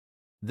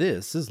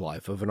This is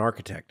Life of an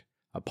Architect,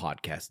 a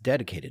podcast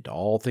dedicated to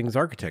all things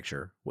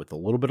architecture with a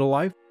little bit of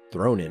life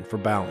thrown in for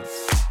balance.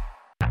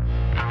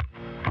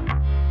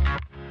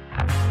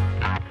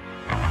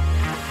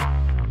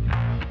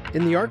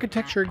 In the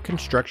architecture and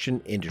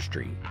construction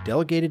industry,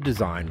 delegated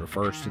design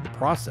refers to the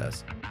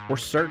process where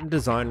certain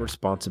design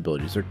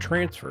responsibilities are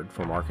transferred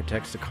from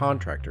architects to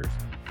contractors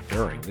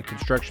during the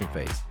construction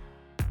phase.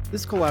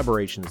 This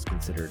collaboration is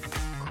considered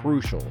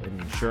crucial in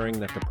ensuring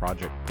that the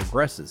project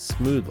progresses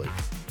smoothly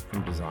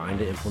from design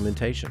to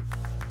implementation.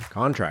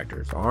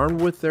 Contractors,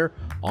 armed with their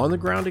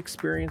on-the-ground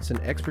experience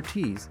and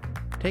expertise,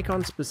 take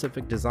on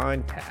specific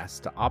design tasks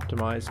to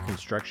optimize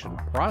construction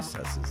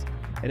processes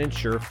and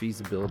ensure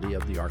feasibility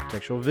of the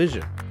architectural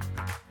vision.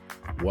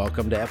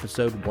 Welcome to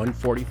episode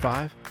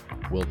 145,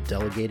 Will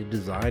Delegated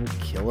Design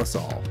Kill Us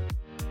All?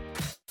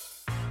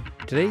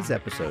 Today's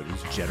episode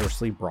is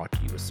generously brought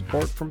to you with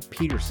support from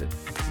Peterson,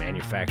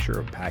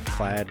 manufacturer of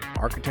pack-clad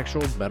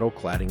architectural metal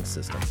cladding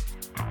systems.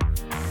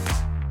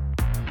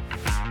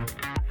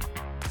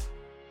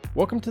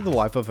 Welcome to the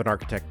Life of an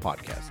Architect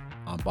podcast.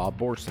 I'm Bob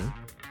Borson.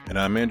 And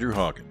I'm Andrew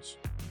Hawkins.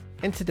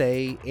 And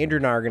today, Andrew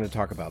and I are going to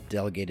talk about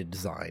delegated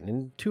design,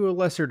 and to a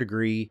lesser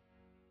degree,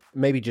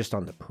 maybe just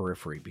on the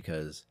periphery,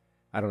 because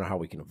I don't know how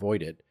we can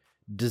avoid it,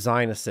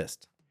 design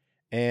assist.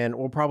 And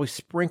we'll probably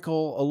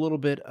sprinkle a little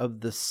bit of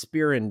the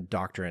Spearman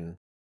doctrine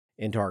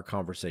into our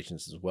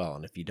conversations as well.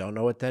 And if you don't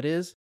know what that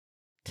is,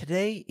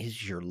 today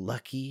is your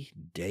lucky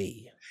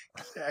day.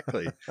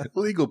 Exactly.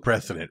 Legal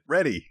precedent.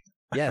 Ready.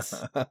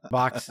 Yes.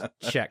 Box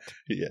checked.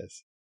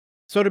 Yes.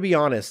 So to be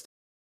honest,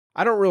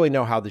 I don't really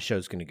know how the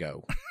show's going to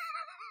go.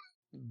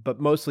 But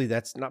mostly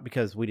that's not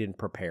because we didn't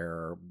prepare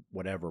or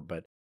whatever,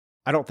 but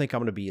I don't think I'm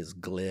going to be as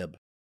glib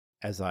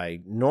as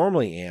I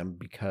normally am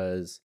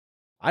because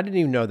I didn't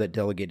even know that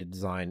delegated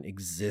design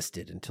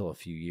existed until a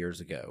few years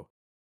ago.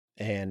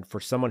 And for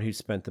someone who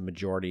spent the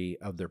majority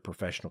of their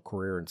professional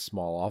career in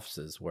small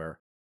offices where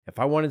if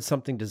I wanted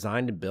something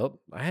designed and built,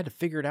 I had to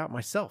figure it out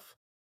myself.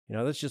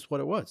 That's just what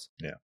it was.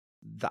 Yeah.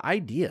 The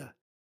idea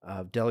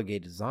of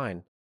delegated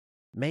design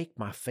make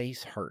my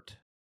face hurt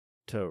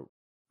to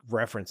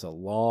reference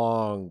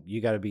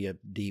you got to be a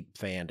deep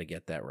fan to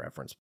get that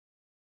reference.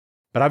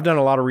 But I've done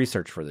a lot of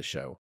research for the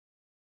show,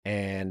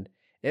 and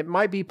it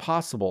might be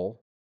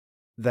possible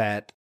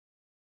that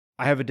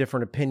I have a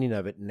different opinion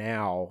of it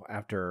now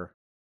after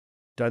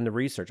done the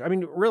research. I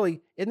mean,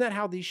 really, isn't that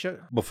how these shows...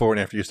 Before and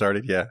after you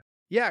started, yeah.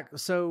 Yeah,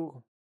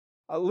 so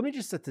let me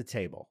just set the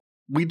table.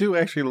 We do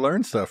actually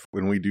learn stuff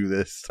when we do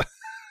this.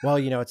 Well,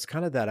 it's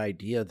kind of that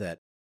idea that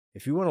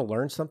if you want to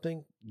learn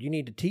something, you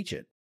need to teach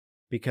it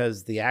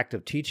because the act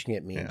of teaching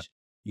it means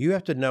you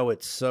have to know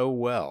it so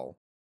well.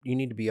 You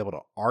need to be able to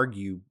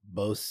argue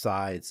both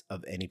sides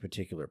of any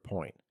particular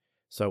point.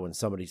 So when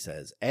somebody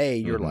says A,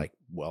 you're like,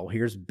 well,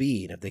 here's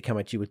B. And if they come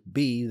at you with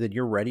B, then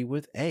you're ready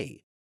with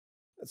A.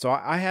 So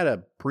I had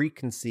a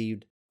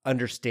preconceived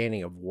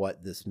understanding of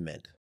what this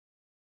meant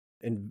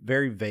and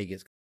very vague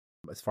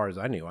as far as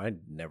I knew. I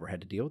never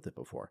had to deal with it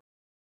before.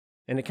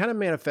 And it kind of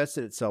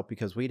manifested itself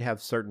because we'd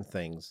have certain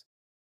things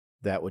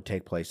that would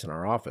take place in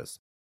our office.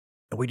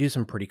 And we do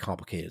some pretty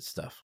complicated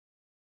stuff.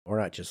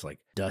 We're not just like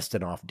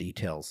dusting off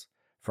details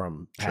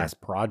from past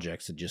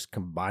projects and just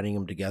combining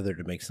them together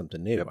to make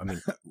something new. Yep. I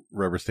mean,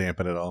 rubber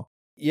stamping it all.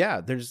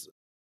 Yeah, there's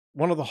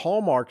one of the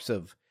hallmarks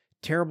of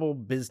terrible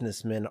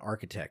businessmen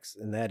architects,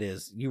 and that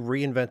is you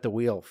reinvent the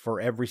wheel for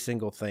every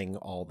single thing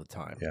all the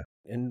time. Yeah.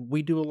 And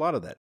we do a lot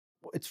of that.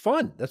 It's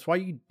fun. That's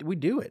why we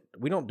do it.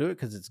 We don't do it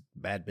because it's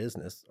bad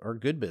business or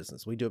good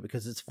business. We do it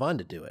because it's fun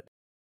to do it.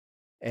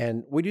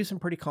 And we do some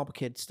pretty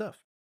complicated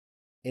stuff.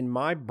 In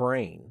my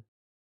brain,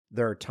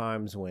 there are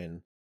times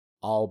when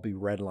I'll be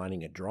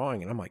redlining a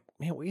drawing and I'm like,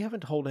 man, we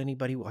haven't told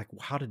anybody like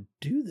how to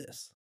do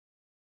this.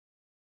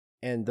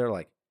 And they're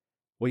like,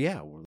 well,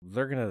 yeah,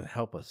 they're going to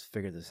help us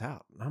figure this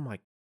out. And I'm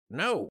like,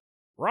 no,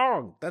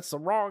 wrong. That's the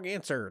wrong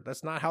answer.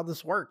 That's not how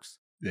this works.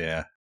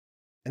 Yeah.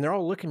 And they're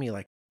all looking at me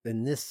like,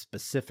 in this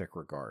specific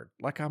regard,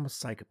 like I'm a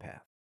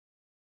psychopath.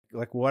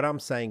 Like what I'm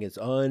saying is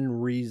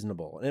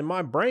unreasonable. And in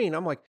my brain,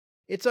 I'm like,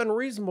 it's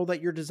unreasonable that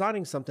you're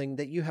designing something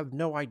that you have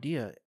no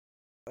idea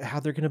how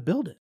they're going to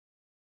build it.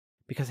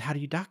 Because how do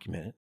you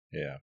document it?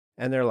 Yeah.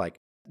 And they're like,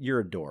 you're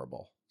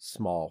adorable,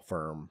 small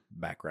firm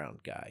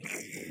background guy.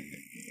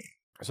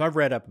 So I've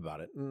read up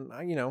about it. And,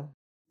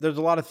 there's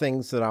a lot of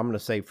things that I'm going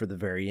to say for the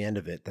very end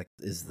of it that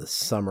is the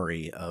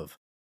summary of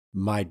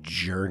my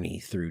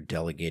journey through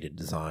delegated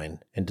design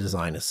and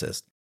design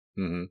assist.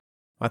 Mm-hmm.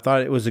 I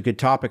thought it was a good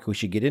topic we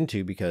should get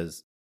into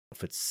because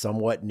if it's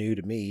somewhat new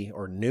to me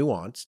or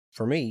nuanced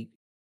for me,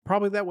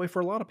 probably that way for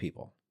a lot of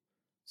people.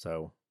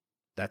 So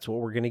that's what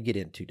we're going to get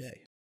into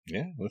today.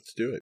 Yeah, let's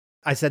do it.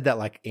 I said that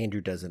like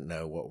Andrew doesn't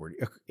know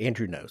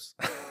Andrew knows.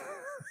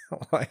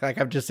 like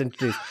I've just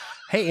introduced,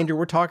 hey, Andrew,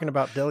 we're talking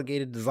about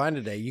delegated design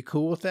today. You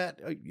cool with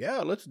that? Yeah,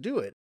 let's do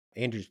it.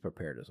 Andrew's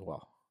prepared as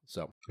well.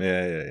 So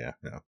Yeah.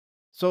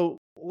 So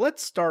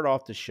let's start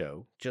off the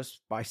show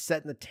just by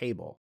setting the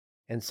table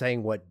and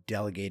saying what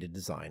delegated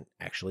design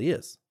actually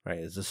is, right?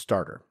 As a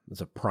starter,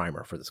 as a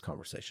primer for this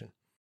conversation.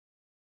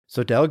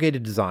 So,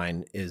 delegated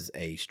design is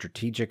a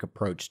strategic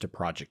approach to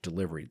project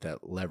delivery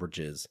that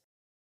leverages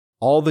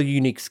all the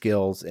unique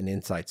skills and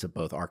insights of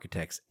both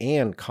architects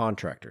and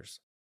contractors.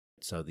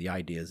 So, the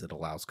idea is it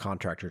allows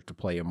contractors to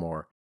play a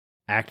more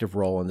active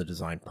role in the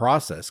design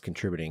process,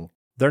 contributing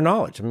their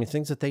knowledge. I mean,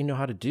 things that they know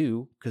how to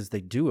do because they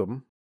do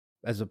them,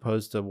 as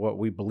opposed to what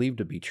we believe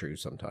to be true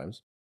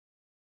sometimes.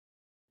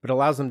 But it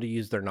allows them to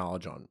use their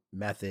knowledge on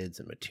methods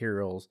and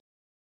materials,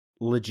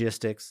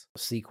 logistics,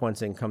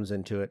 sequencing comes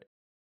into it.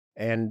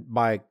 And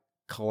by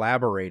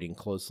collaborating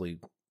closely,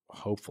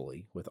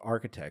 hopefully, with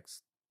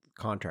architects,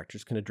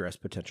 contractors can address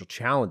potential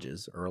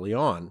challenges early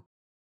on,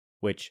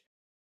 which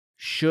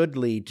should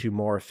lead to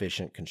more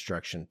efficient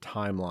construction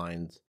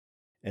timelines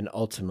and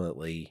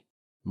ultimately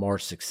more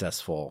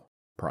successful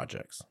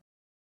projects.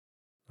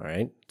 All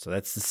right. So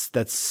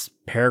that's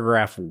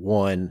paragraph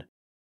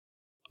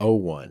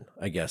 101,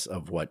 I guess,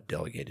 of what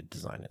delegated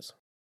design is.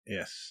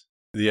 Yes.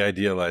 The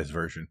idealized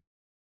version.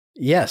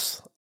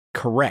 Yes,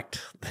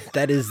 correct.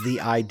 That is the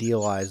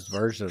idealized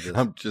version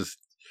of this.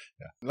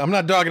 I'm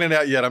not dogging it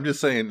out yet. I'm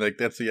just saying, like,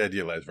 that's the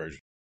idealized version.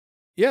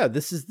 Yeah,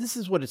 this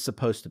is what it's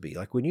supposed to be.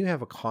 Like when you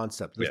have a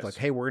concept, it's Yes. like,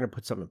 hey, we're going to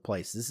put something in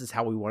place. This is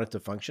how we want it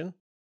to function.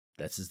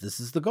 This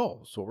is the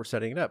goal. So we're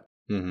setting it up.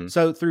 Mm-hmm.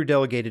 So through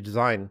delegated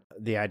design,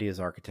 the idea is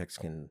architects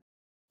can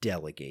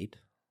delegate.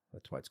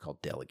 That's why it's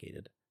called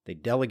delegated. They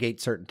delegate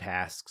certain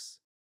tasks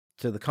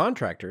to the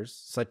contractors,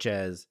 such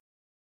as,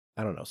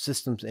 I don't know,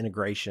 systems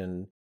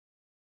integration,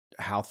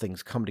 how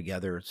things come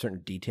together,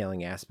 certain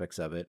detailing aspects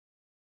of it.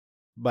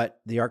 But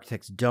the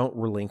architects don't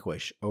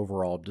relinquish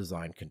overall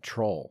design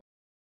control.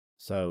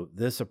 So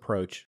this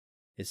approach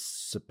is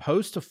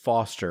supposed to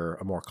foster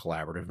a more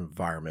collaborative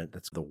environment.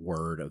 That's the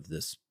word of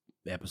this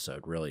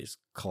episode, really, is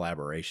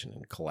collaboration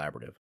and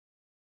collaborative.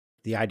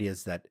 The idea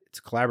is that it's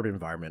a collaborative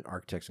environment.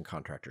 Architects and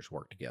contractors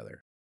work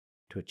together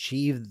to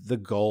achieve the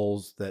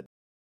goals that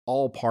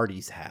all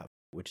parties have,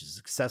 which is a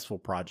successful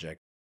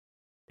project.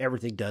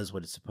 Everything does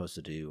what it's supposed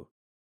to do.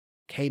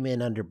 Came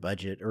in under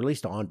budget, or at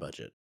least on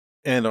budget.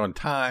 And on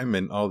time,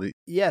 and all the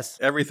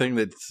everything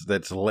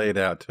that's laid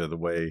out to the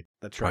way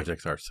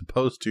projects are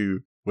supposed to,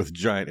 with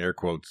giant air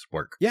quotes,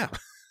 work. Yeah.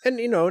 And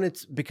and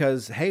it's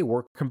because, hey,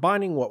 we're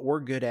combining what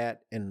we're good at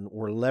and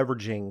we're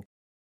leveraging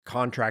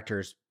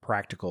contractors'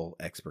 practical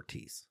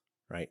expertise,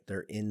 right?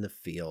 They're in the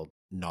field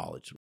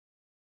knowledge.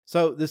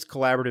 So this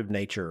collaborative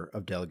nature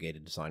of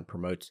delegated design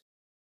promotes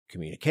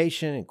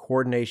communication and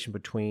coordination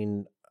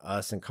between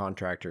us and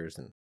contractors,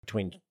 and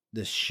between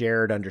this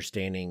shared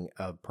understanding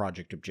of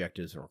project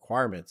objectives and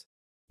requirements.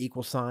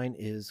 Equal sign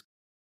is,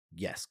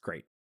 yes,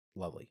 great,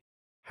 lovely.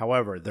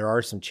 However, there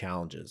are some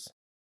challenges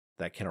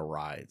that can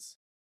arise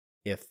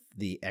if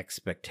the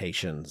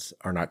expectations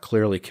are not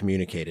clearly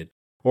communicated,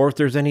 or if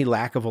there's any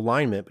lack of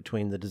alignment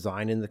between the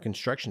design and the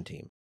construction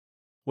team,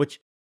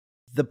 which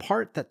the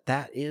part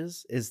that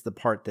is the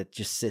part that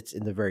just sits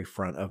in the very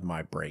front of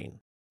my brain.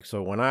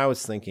 So when I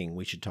was thinking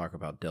we should talk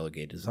about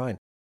delegated design,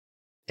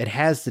 it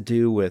has to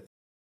do with,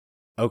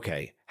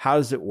 okay, how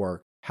does it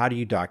work? How do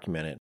you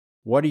document it?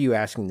 What are you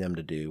asking them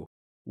to do?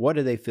 What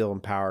do they feel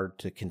empowered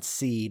to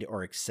concede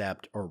or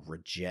accept or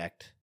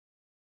reject?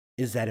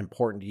 Is that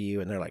important to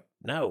you? And they're like,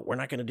 no, we're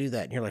not going to do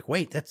that. And you're like,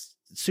 wait, that's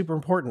super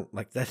important.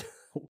 Like that,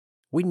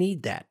 we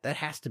need that. That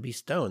has to be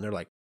stone. They're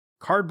like,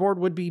 cardboard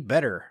would be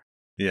better.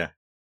 Yeah.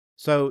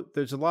 So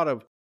there's a lot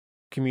of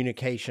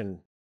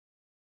communication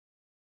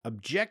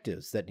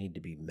objectives that need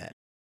to be met.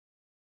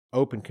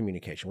 Open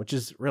communication, which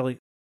is really,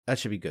 that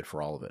should be good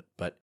for all of it.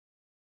 But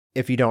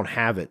if you don't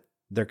have it,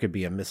 there could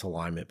be a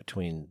misalignment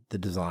between the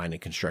design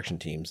and construction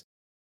teams.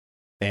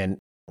 And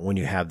when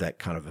you have that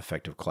kind of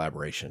effective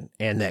collaboration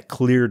and that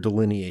clear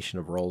delineation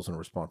of roles and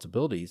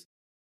responsibilities,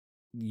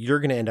 you're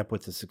going to end up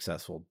with a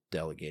successful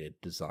delegated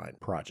design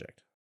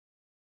project.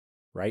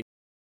 Right?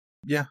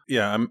 Yeah.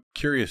 Yeah. I'm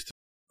curious.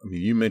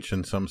 You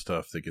mentioned some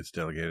stuff that gets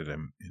delegated,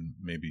 and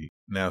maybe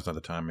now's not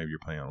the time, maybe you're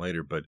planning on it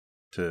later, but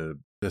to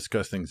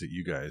discuss things that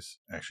you guys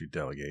actually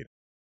delegate.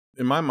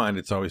 In my mind,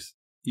 it's always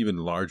even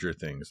larger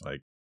things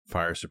like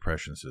fire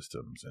suppression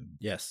systems and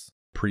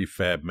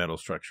prefab metal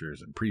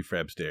structures and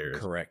prefab stairs.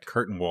 Correct.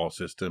 Curtain wall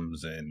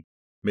systems, and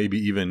maybe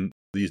even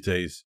these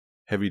days,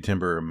 heavy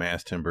timber or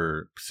mass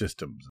timber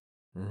systems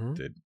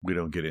that we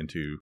don't get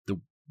into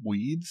the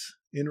weeds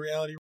in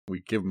reality.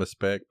 We give them a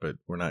spec, but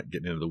we're not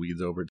getting into the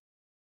weeds over it.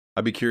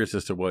 I'd be curious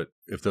as to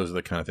if those are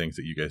the kind of things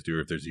that you guys do,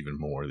 or if there's even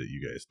more that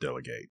you guys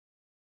delegate.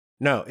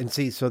 No, and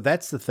see, so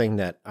that's the thing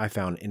that I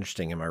found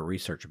interesting in my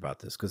research about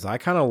this, because I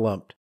kind of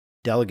lumped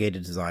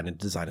delegated design and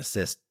design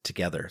assist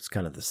together. It's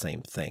kind of the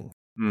same thing.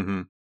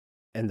 Mm-hmm.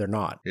 And they're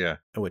not. Yeah.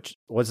 Which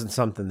wasn't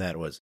something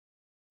it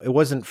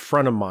wasn't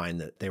front of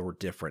mind that they were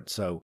different.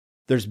 So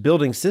there's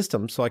building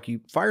systems. So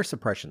fire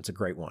suppression's a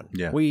great one.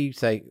 Yeah. We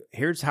say,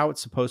 here's how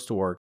it's supposed to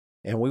work.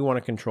 And we want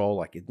to control,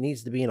 like it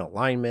needs to be in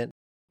alignment.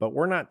 But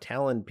we're not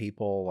telling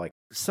people like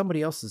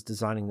somebody else is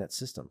designing that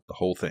system. The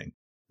whole thing.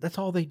 That's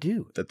all they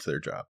do. That's their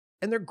job.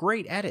 And they're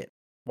great at it.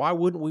 Why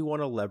wouldn't we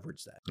want to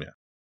leverage that? Yeah.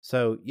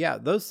 So yeah,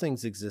 those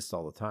things exist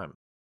all the time.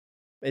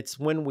 It's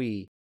when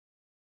we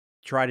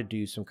try to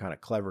do some kind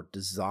of clever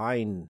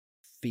design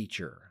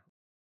feature.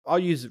 I'll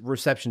use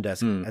reception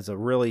desk as a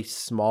really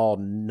small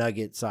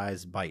nugget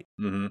sized bite.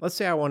 Let's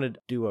say I wanted to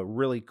do a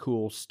really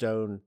cool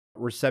stone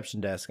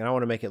reception desk and I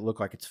want to make it look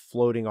like it's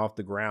floating off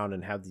the ground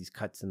and have these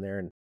cuts in there.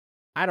 And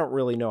I don't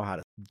really know how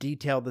to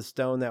detail the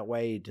stone that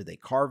way. Do they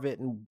carve it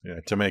in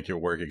to make it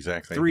work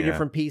exactly 3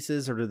 different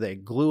pieces, or do they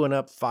gluing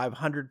up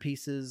 500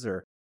 pieces?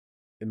 Or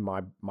in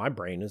my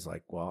brain is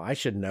like, well, I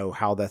should know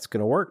how that's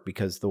going to work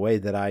because the way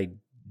that I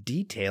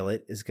detail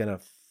it is going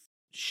to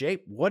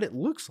shape what it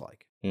looks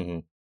like.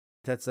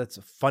 That's a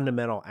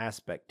fundamental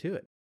aspect to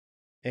it.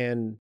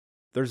 And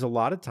there's a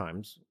lot of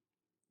times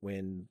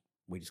when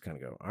we just kind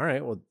of go, all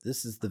right, well,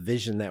 this is the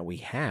vision that we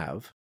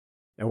have.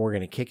 And we're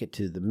going to kick it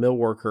to the mill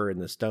worker and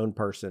the stone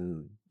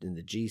person and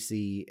the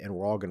GC, and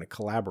we're all going to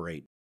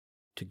collaborate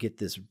to get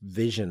this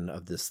vision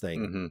of this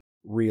thing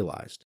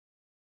realized.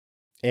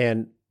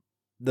 And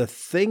the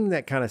thing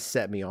that kind of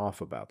set me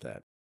off about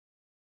that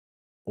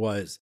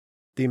was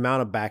the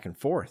amount of back and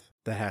forth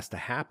that has to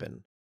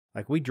happen.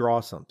 Like we draw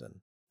something,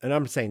 and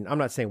I'm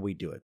not saying we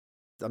do it.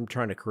 I'm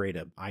trying to create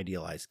an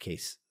idealized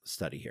case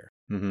study here.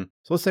 So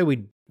let's say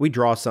we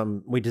draw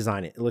some, we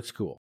design it. It looks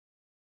cool.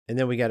 And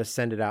then we got to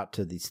send it out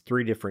to these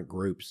 3 different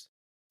groups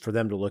for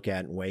them to look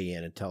at and weigh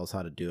in and tell us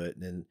how to do it.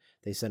 And then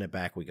they send it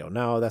back. We go,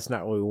 no, that's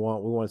not what we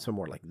want. We want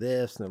somewhere like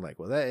this. And they're like,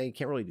 well, you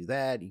can't really do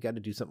that. You got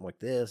to do something like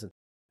this. And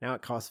now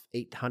it costs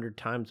 800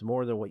 times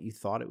more than what you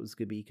thought it was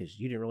going to be because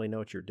you didn't really know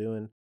what you're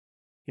doing.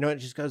 You know, it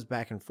just goes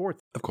back and forth.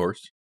 Of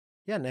course.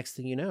 Yeah. Next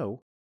thing you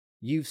know,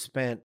 you've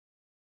spent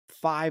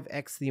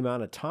 5x the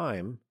amount of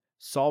time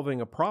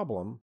solving a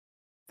problem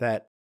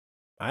that,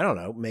 I don't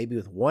know, maybe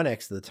with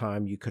 1x of the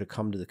time, you could have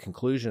come to the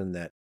conclusion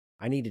that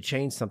I need to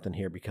change something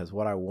here because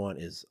what I want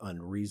is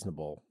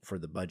unreasonable for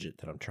the budget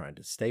that I'm trying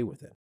to stay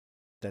within.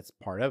 That's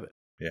part of it.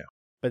 Yeah.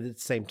 But at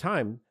the same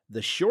time,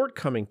 the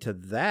shortcoming to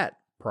that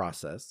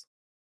process,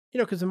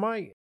 because I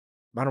don't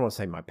want to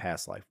say my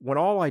past life, when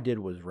all I did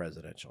was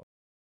residential,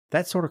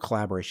 that sort of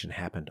collaboration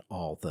happened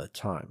all the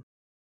time.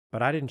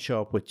 But I didn't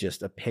show up with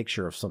just a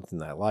picture of something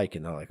that I like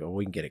and they're like, oh,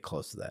 we can get it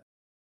close to that.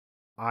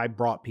 I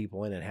brought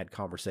people in and had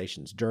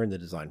conversations during the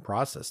design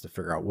process to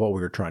figure out what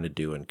we were trying to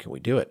do and can we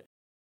do it.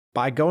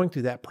 By going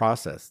through that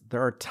process,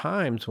 there are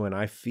times when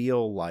I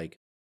feel like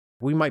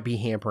we might be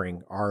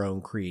hampering our own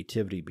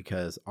creativity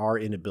because our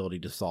inability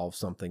to solve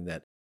something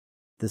that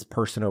this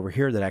person over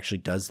here that actually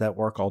does that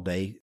work all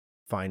day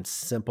finds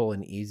simple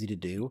and easy to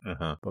do.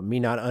 But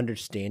me not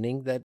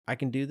understanding that I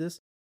can do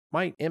this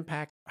might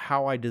impact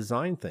how I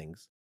design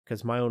things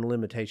because my own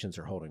limitations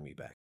are holding me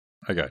back.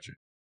 I got you.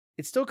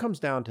 It still comes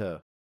down to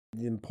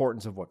the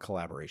importance of what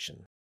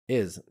collaboration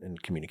is in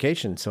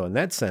communication. So in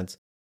that sense,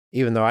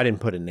 even though I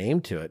didn't put a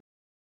name to it,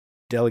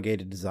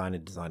 delegated design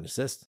and design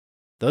assist,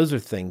 those are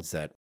things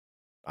that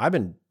I've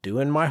been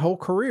doing my whole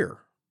career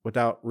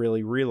without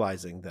really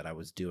realizing that I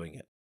was doing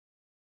it.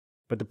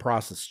 But the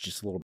process is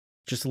just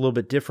a little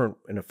bit different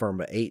in a firm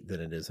of 8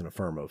 than it is in a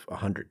firm of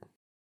 100.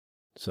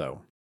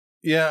 So,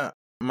 yeah,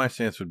 my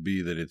stance would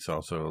be that it's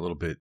also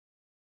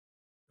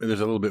there's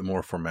a little bit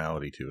more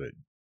formality to it.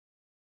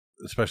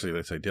 Especially,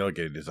 let's say,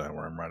 delegated design,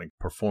 where I'm writing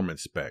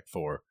performance spec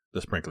for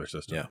the sprinkler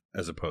system,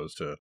 as opposed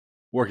to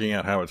working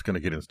out how it's going to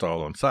get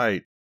installed on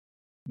site.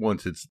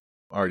 Once it's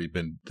already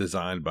been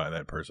designed by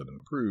that person and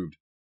approved,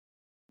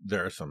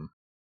 there are some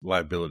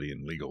liability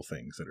and legal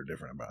things that are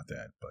different about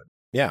that. But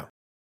yeah,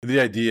 the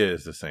idea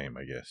is the same,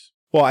 I guess.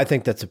 Well, I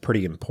think that's a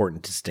pretty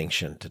important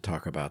distinction to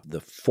talk about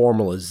the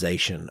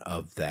formalization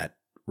of that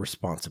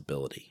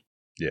responsibility.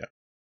 Yeah.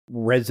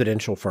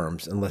 Residential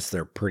firms, unless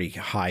they're pretty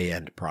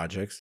high-end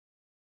projects,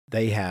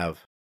 they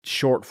have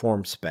short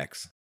form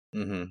specs.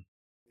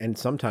 And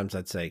sometimes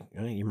I'd say,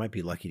 you might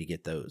be lucky to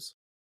get those.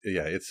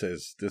 Yeah, it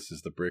says this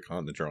is the brick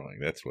on the drawing.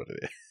 That's what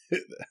it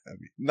is. I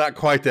mean, not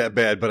quite that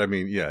bad, but I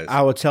mean, yeah.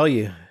 I will tell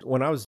you,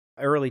 when I was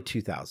early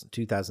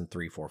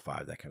 2003, 4,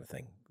 5, that kind of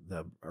thing,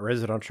 the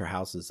residential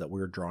houses that we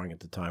were drawing at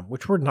the time,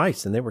 which were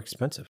nice and they were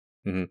expensive,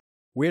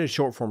 we had a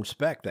short form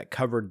spec that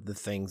covered the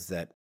things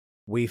that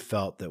we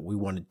felt that we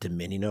wanted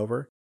dominion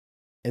over.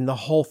 And the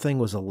whole thing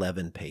was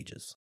 11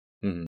 pages.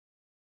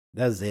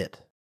 That was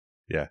it.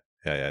 Yeah,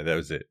 that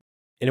was it.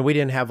 And we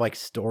didn't have like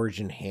storage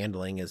and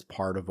handling as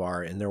part of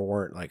and there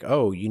weren't like,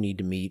 oh, you need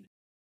to meet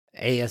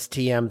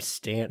ASTM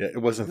standard. Yeah,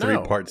 it wasn't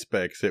 3-part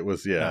specs. It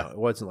was, No, it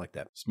wasn't like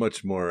that. It's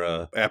much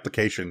more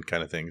application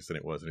kind of things than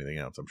it was anything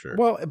else, I'm sure.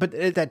 Well, but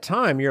at that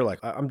time, you're like,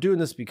 I'm doing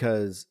this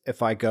because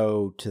if I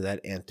go to that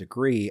nth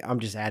degree, I'm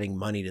just adding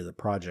money to the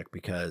project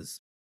because,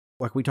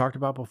 like we talked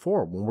about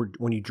before,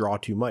 when you draw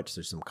too much,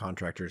 there's some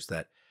contractors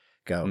that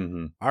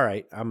go, all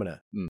right, I'm going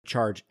to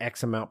charge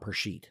X amount per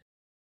sheet.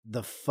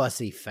 The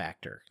fussy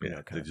factor.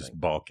 They just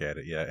balk at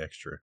it. Yeah,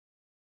 extra.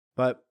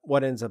 But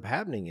what ends up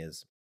happening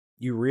is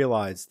you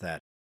realize that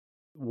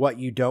what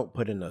you don't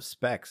put in those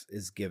specs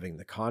is giving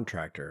the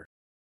contractor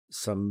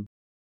some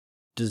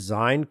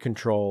design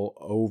control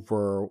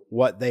over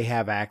what they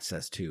have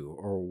access to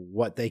or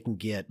what they can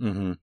get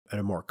at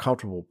a more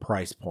comfortable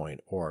price point,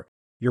 or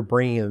you're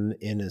bringing them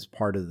in as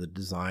part of the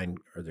design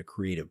or the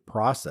creative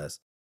process.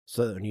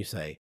 So when you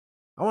say,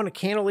 I want to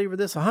cantilever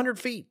this 100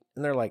 feet,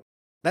 and they're like,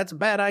 that's a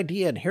bad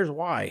idea, and here's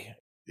why.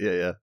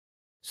 Yeah.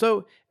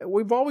 So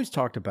we've always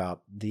talked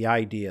about the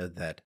idea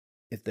that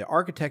if the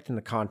architect and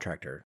the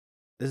contractor,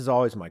 this is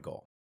always my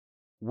goal,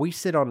 we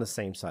sit on the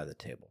same side of the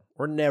table.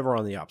 We're never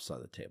on the opposite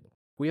side of the table.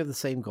 We have the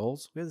same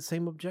goals. We have the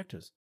same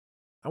objectives.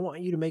 I want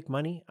you to make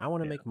money. I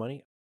want to make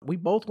money. We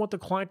both want the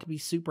client to be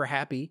super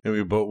happy. And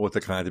we both want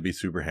the client to be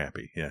super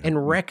happy. Yeah.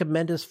 And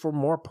recommend us for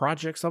more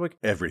projects. I'm like,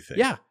 everything.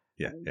 Yeah.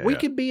 We Yeah.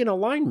 could be in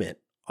alignment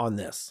on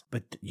this,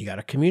 but you got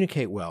to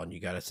communicate well. And you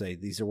got to say,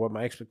 these are what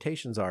my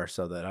expectations are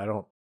so that I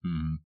don't,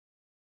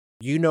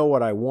 you know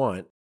what I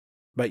want,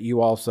 but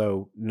you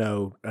also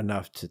know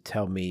enough to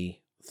tell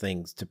me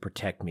things to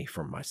protect me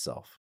from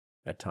myself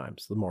at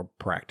times, the more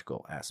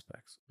practical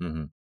aspects.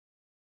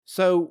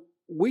 So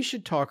we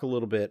should talk a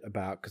little bit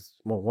about,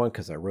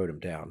 because I wrote them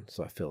down,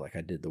 so I feel like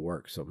I did the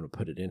work, so I'm going to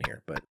put it in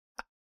here. But,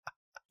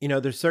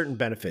 there's certain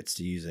benefits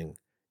to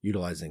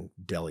utilizing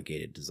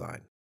delegated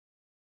design.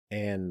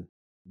 And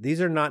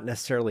these are not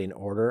necessarily in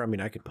order. I mean,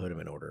 I could put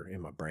them in order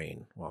in my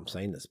brain while I'm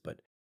saying this, but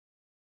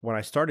when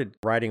I started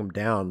writing them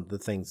down, the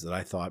things that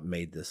I thought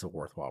made this a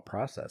worthwhile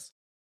process,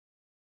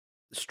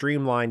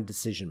 streamlined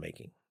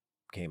decision-making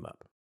came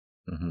up.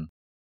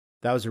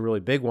 That was a really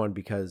big one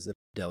because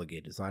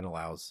delegated design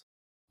allows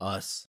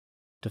us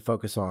to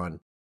focus on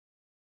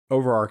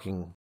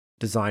overarching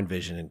design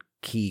vision and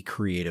key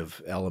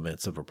creative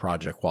elements of a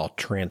project while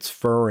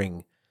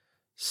transferring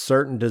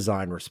certain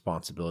design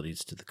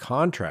responsibilities to the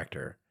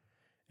contractor.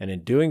 And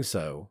in doing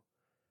so,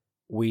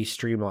 we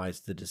streamline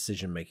the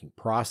decision-making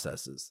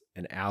processes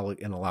and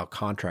allow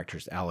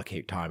contractors to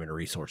allocate time and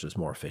resources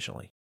more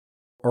efficiently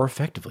or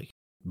effectively.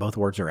 Both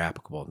words are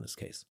applicable in this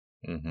case.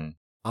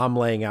 I'm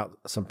laying out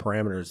some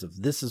parameters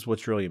of this is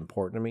what's really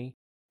important to me,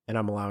 and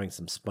I'm allowing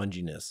some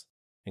sponginess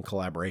and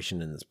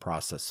collaboration in this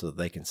process so that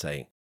they can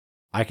say,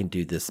 I can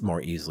do this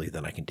more easily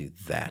than I can do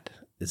that.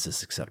 Is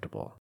this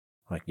acceptable?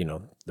 Like,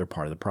 they're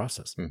part of the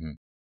process.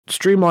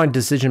 Streamlined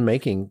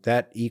decision-making,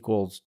 that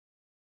equals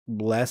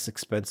less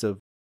expensive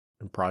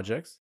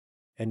projects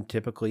and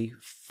typically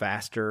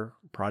faster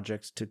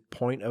projects to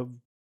point of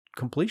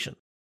completion.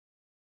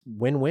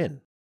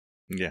 Win-win.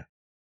 Yeah.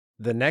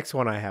 The next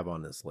one I have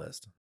on this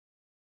list,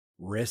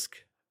 risk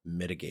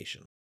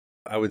mitigation.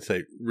 I would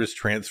say risk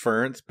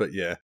transference, but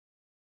yeah.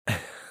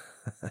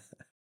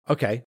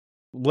 Okay.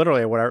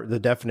 Literally, the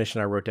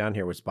definition I wrote down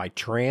here was by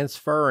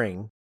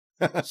transferring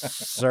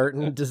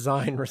certain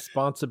design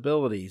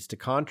responsibilities to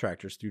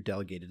contractors through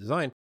delegated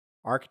design,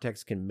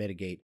 architects can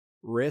mitigate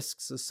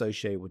risks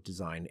associated with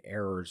design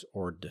errors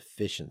or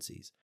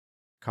deficiencies.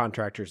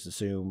 Contractors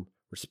assume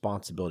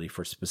responsibility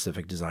for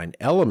specific design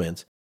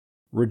elements,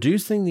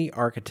 reducing the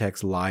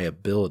architect's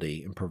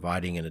liability and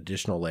providing an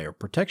additional layer of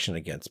protection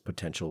against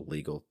potential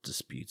legal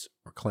disputes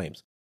or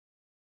claims.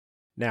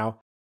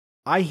 Now,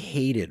 I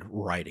hated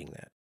writing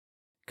that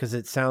because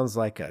it sounds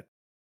like a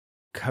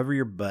cover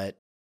your butt,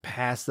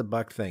 pass the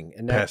buck thing.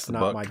 And that's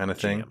not my kind of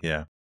jam. thing.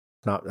 Yeah.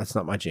 That's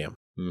not my jam.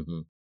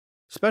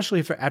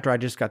 Especially after I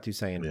just got through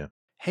saying,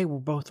 hey, we're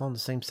both on the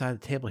same side of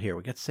the table here.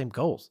 We got the same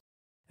goals.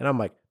 And I'm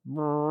like,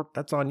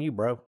 that's on you,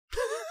 bro.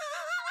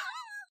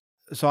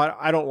 So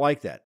I don't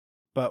like that.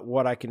 But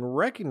what I can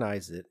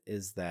recognize it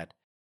is that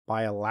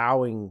by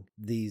allowing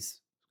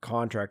these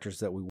contractors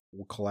that we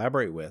will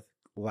collaborate with,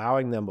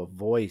 allowing them a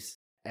voice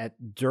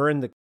during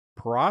the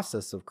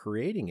process of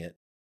creating it,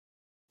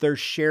 there's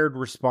shared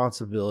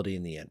responsibility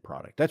in the end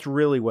product. That's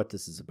really what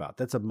this is about.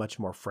 That's a much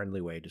more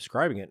friendly way of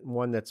describing it. And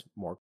one that's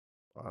more,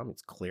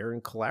 it's clear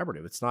and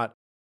collaborative. It's not,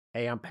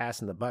 hey, I'm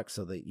passing the buck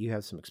so that you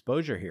have some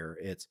exposure here.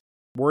 It's,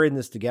 we're in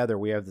this together.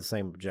 We have the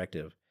same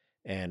objective.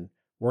 And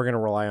we're going to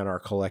rely on our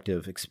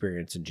collective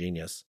experience and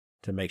genius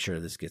to make sure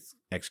this gets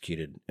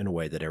executed in a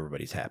way that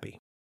everybody's happy.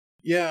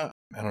 Yeah.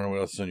 I don't know what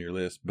else is on your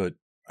list, but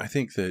I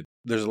think that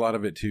there's a lot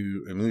of it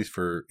too, at least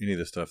for any of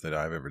the stuff that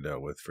I've ever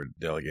dealt with for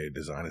delegated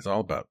design. It's all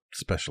about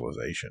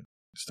specialization,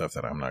 stuff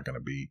that I'm not going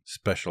to be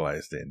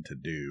specialized in to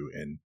do.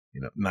 And,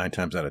 9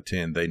 times out of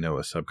 10, they know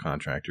a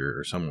subcontractor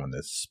or someone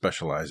that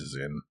specializes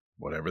in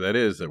whatever that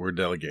is that we're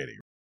delegating.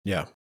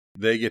 Yeah.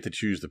 They get to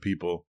choose the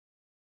people.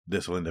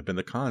 This will end up in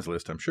the cons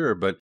list, I'm sure,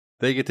 but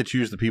they get to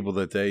choose the people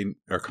that they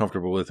are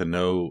comfortable with and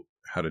know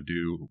how to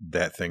do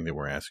that thing that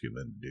we're asking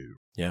them to do.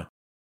 Yeah.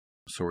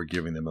 So we're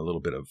giving them a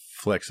little bit of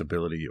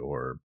flexibility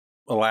or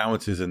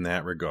allowances in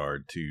that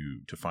regard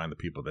to find the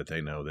people that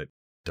they know that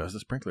does the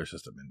sprinkler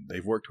system, and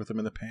they've worked with them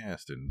in the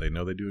past and they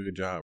know they do a good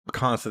job.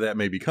 Cons to that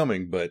may be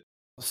coming, but.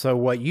 So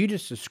what you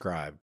just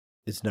described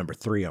is number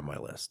 3 on my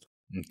list.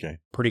 Okay.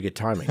 Pretty good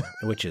timing,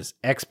 which is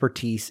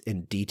expertise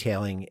in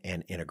detailing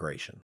and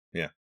integration.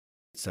 Yeah.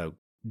 So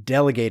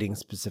delegating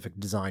specific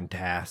design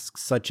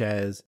tasks such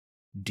as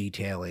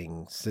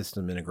detailing,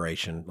 system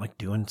integration, like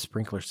doing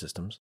sprinkler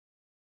systems,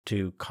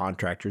 to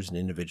contractors and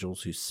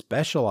individuals who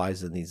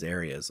specialize in these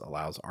areas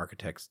allows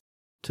architects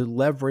to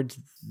leverage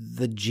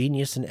the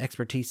genius and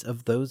expertise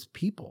of those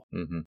people.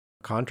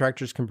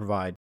 Contractors can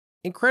provide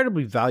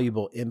incredibly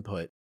valuable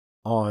input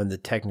on the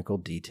technical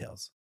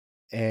details.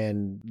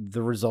 And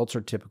the results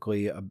are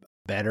typically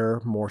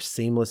better, more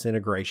seamless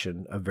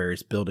integration of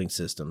various building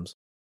systems,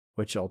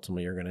 which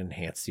ultimately are going to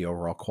enhance the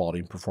overall quality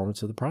and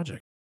performance of the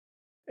project.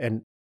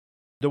 And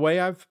the way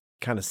I've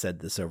kind of said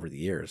this over the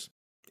years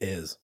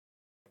is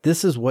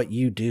this is what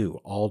you do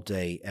all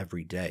day,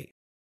 every day.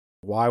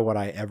 Why would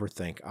I ever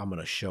think I'm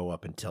going to show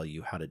up and tell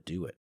you how to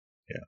do it?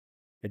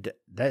 Yeah.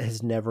 That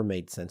has never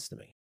made sense to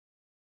me.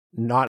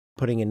 Not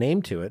putting a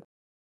name to it,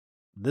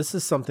 this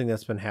is something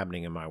that's been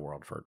happening in my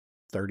world for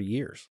 30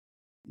 years.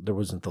 There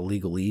wasn't the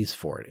legalese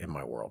for it in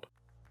my world.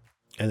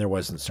 And there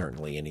wasn't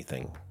certainly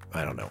anything,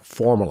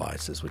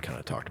 formalized, as we kind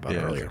of talked about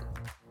earlier.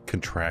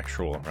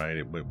 Contractual, right?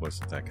 It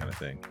wasn't that kind of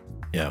thing.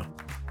 Yeah.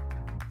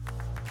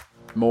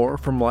 More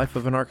from Life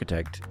of an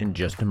Architect in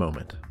just a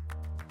moment.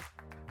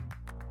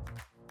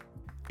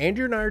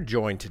 Andrew and I are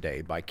joined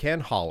today by Ken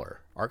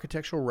Holler,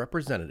 Architectural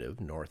Representative,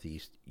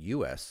 Northeast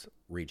U.S.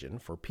 region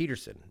for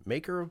Peterson,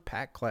 maker of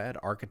pack-clad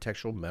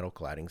architectural metal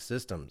cladding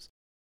systems.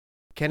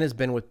 Ken has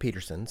been with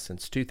Peterson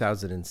since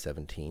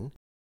 2017.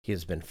 He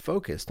has been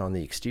focused on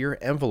the exterior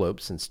envelope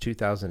since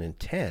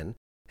 2010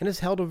 and has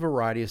held a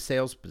variety of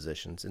sales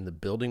positions in the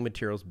building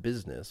materials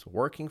business,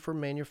 working for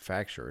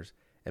manufacturers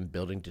and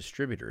building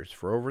distributors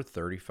for over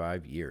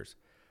 35 years.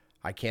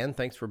 Hi, Ken.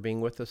 Thanks for being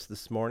with us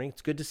this morning.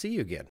 It's good to see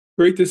you again.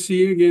 Great to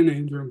see you again,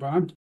 Andrew and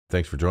Bob.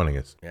 Thanks for joining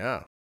us.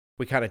 Yeah.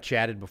 We kind of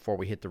chatted before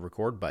we hit the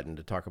record button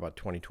to talk about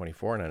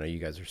 2024, and I know you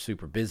guys are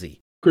super busy.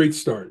 Great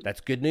start.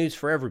 That's good news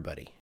for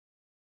everybody.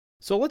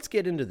 So let's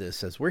get into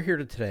this, as we're here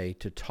today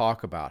to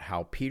talk about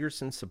how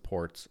Peterson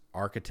supports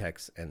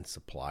architects and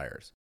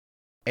suppliers.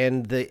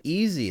 And the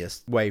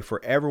easiest way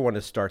for everyone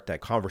to start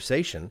that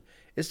conversation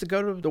is to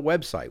go to the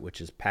website,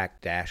 which is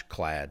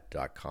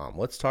pack-clad.com.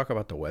 Let's talk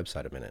about the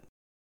website a minute.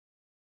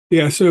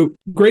 Yeah, so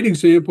great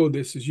example of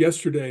this is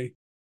yesterday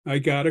I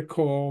got a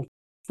call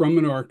from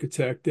an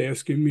architect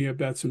asking me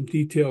about some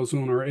details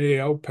on our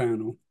AL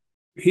panel.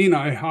 He and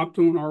I hopped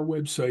on our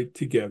website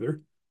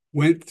together,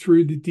 went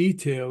through the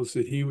details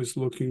that he was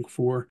looking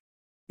for,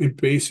 and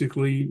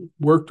basically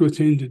worked with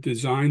him to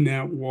design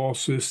that wall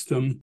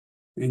system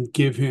and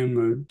give him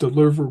a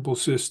deliverable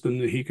system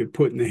that he could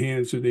put in the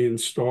hands of the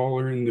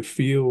installer in the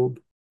field.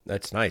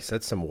 That's nice.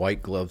 That's some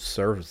white glove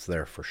service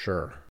there for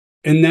sure.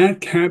 And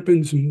that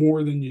happens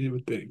more than you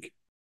would think.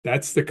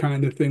 That's the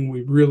kind of thing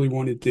we really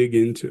want to dig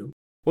into.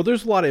 Well,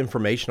 there's a lot of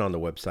information on the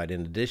website.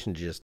 In addition to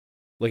just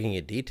looking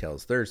at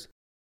details, there's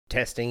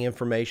testing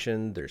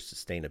information, there's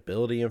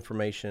sustainability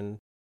information.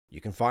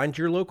 You can find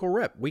your local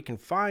rep. We can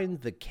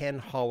find the Ken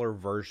Holler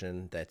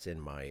version that's in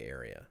my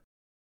area.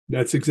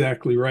 That's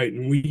exactly right.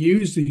 And we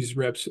use these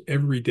reps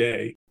every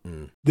day.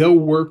 They'll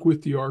work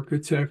with the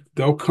architect.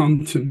 They'll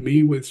come to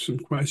me with some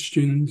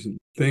questions and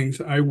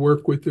things. I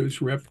work with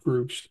those rep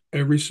groups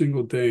every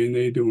single day, and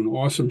they do an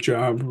awesome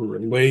job of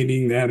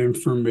relating that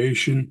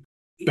information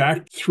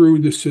back through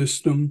the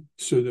system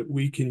so that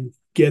we can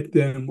get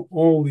them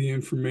all the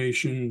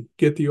information,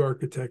 get the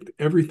architect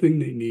everything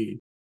they need.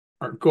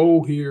 Our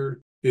goal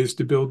here is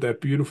to build that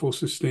beautiful,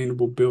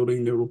 sustainable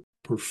building that will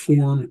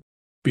perform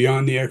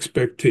beyond the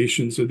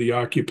expectations of the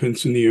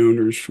occupants and the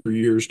owners for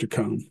years to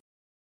come.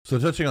 So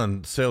touching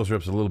on sales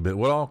reps a little bit,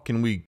 what all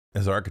can we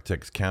as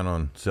architects count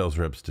on sales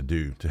reps to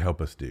do, to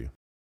help us do?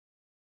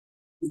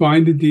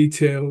 Find the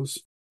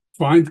details,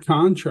 find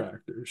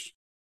contractors.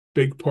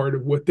 Big part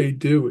of what they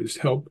do is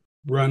help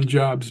run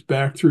jobs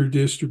back through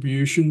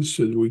distribution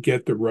so that we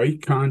get the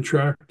right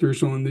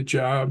contractors on the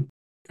job,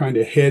 kind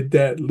of head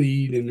that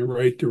lead in the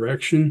right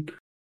direction,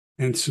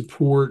 and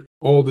support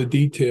all the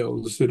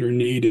details that are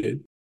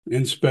needed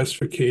and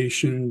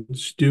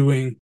specifications,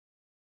 doing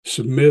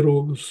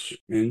submittals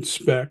and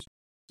specs.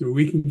 So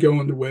we can go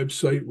on the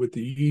website with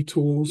the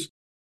e-tools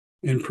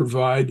and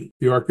provide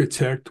the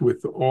architect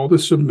with all the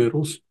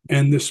submittals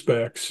and the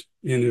specs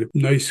in a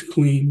nice,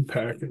 clean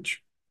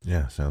package.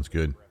 Yeah, sounds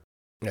good.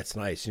 That's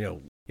nice.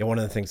 One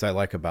of the things I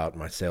like about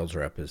my sales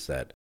rep is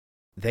that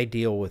they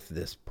deal with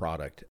this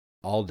product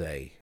all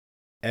day,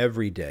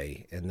 every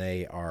day, and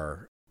they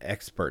are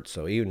experts.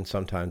 So even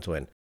sometimes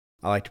when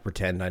I like to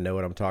pretend I know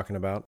what I'm talking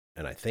about,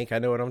 and I think I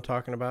know what I'm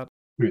talking about,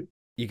 Right.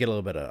 You get a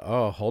little bit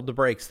of, hold the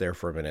brakes there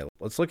for a minute.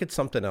 Let's look at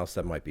something else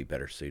that might be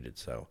better suited.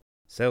 So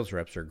sales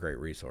reps are a great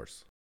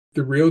resource.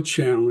 The real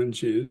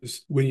challenge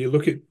is when you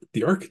look at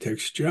the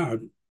architect's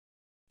job,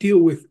 deal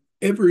with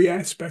every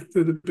aspect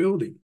of the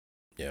building.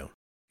 Yeah.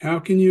 How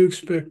can you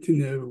expect to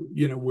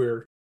know,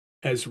 where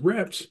as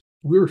reps,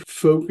 we're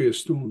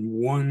focused on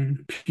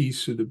one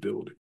piece of the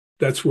building.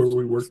 That's where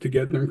we work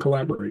together and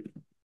collaborate.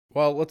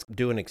 Well, let's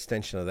do an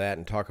extension of that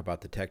and talk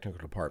about the technical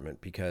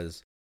department,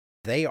 because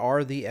they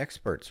are the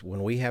experts.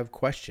 When we have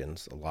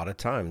questions, a lot of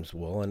times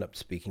we'll end up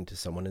speaking to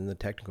someone in the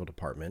technical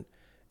department,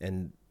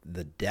 and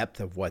the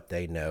depth of what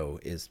they know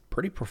is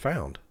pretty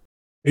profound.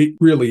 It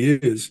really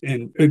is.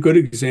 And a good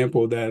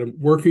example of that, I'm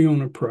working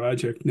on a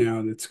project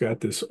now that's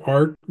got this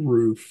arch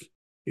roof.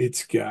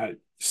 It's got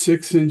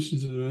 6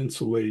 inches of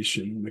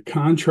insulation. The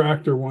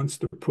contractor wants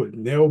to put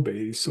nail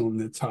base on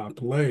the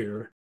top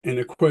layer. And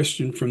a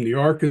question from the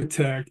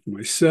architect,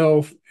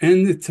 myself,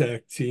 and the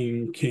tech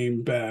team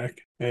came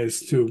back as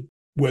to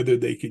whether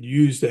they could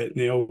use that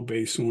nail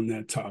base on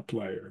that top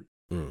layer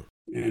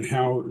and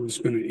how it was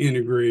going to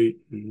integrate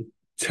and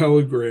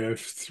telegraph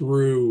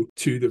through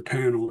to the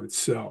panel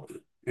itself.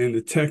 And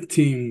the tech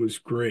team was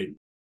great.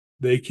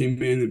 They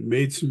came in and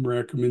made some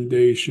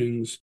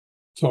recommendations,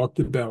 talked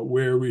about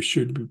where we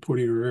should be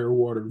putting our air,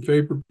 water, and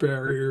vapor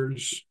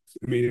barriers.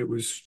 I mean, it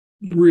was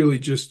really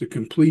just a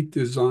complete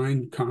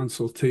design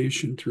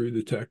consultation through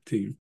the tech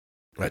team.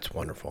 That's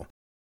wonderful.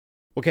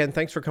 Well, Ken,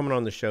 thanks for coming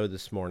on the show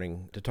this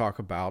morning to talk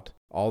about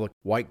all the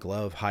white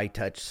glove, high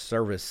touch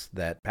service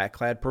that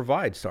PacClad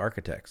provides to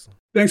architects.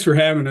 Thanks for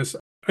having us.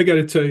 I got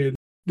to tell you,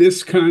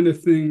 this kind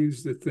of thing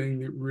is the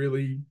thing that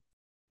really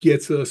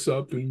gets us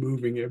up and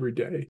moving every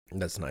day.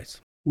 That's nice.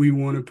 We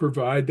want to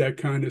provide that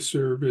kind of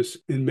service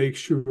and make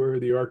sure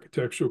the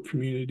architectural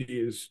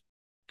community is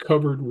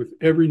covered with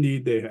every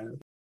need they have.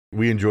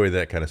 We enjoy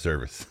that kind of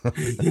service.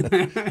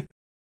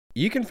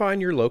 You can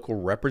find your local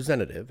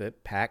representative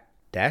at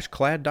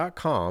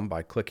pac-clad.com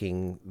by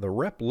clicking the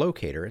rep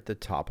locator at the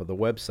top of the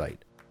website.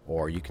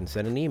 Or you can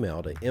send an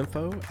email to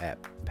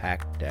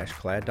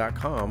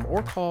info@pac-clad.com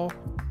or call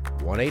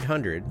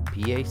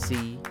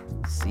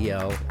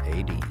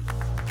 1-800-PAC-CLAD.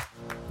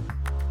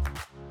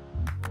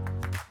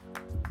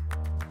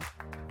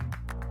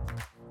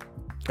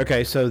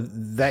 Okay, so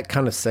that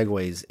kind of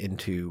segues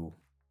into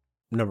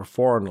number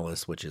 4 on the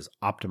list, which is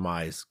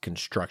optimize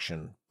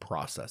construction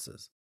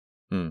processes.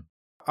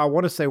 I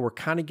want to say we're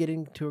kind of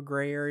getting to a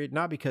gray area,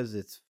 not because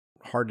it's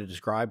hard to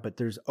describe, but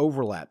there's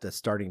overlap that's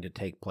starting to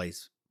take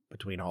place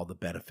between all the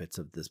benefits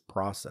of this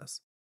process.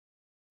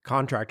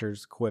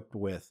 Contractors equipped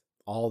with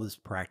all this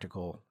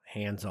practical,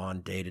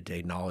 hands-on,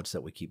 day-to-day knowledge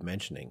that we keep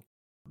mentioning,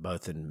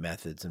 both in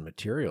methods and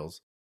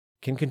materials,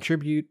 can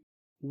contribute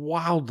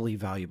wildly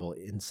valuable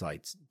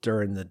insights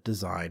during the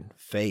design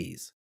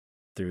phase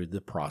through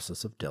the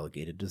process of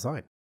delegated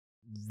design.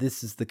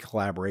 This is the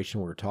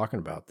collaboration we're talking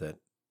about that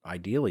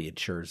ideally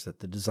ensures that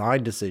the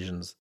design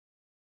decisions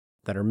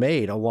that are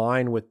made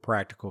align with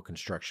practical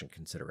construction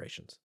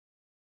considerations.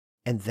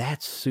 And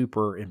that's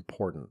super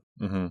important.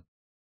 So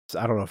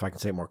I don't know if I can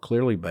say it more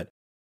clearly, but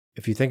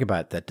if you think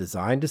about it, that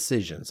design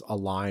decisions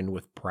align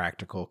with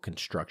practical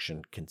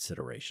construction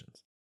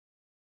considerations.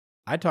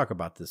 I talk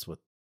about this with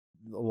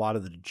a lot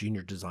of the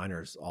junior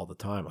designers all the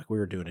time. Like we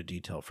were doing a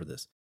detail for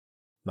this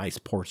nice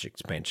porch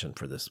expansion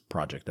for this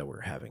project that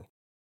we're having.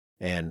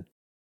 And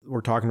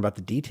we're talking about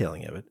the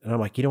detailing of it. And I'm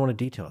like, you don't want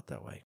to detail it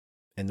that way.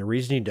 And the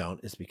reason you don't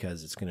is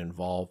because it's going to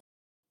involve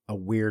a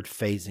weird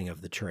phasing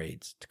of the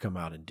trades to come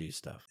out and do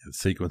stuff. The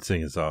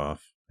sequencing is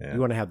off. Yeah. You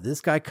want to have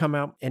this guy come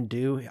out and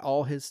do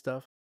all his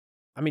stuff?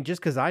 I mean, just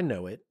because I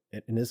know it,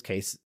 in this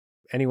case,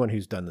 anyone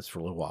who's done this for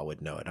a little while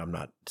would know it. I'm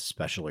not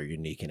special or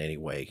unique in any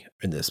way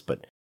in this,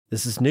 but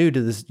this is new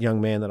to this young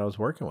man that I was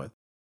working with.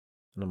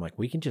 And I'm like,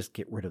 we can just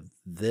get rid of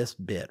this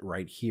bit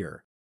right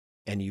here.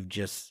 And you've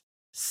just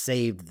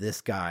saved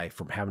this guy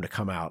from having to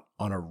come out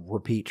on a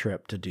repeat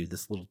trip to do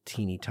this little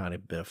teeny tiny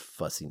bit of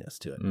fussiness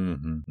to it.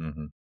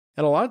 And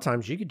a lot of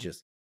times you could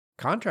just,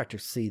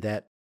 contractors see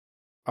that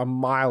a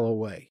mile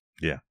away.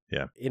 Yeah.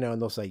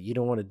 And they'll say, you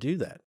don't want to do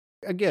that.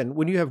 Again,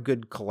 when you have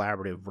good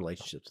collaborative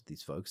relationships with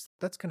these folks,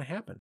 that's going to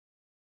happen.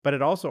 But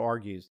it also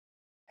argues,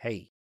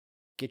 hey,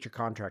 get your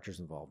contractors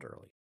involved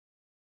early.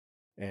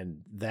 And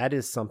that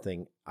is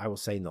something I will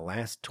say in the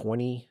last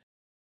 20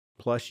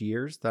 plus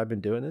years that I've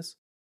been doing this,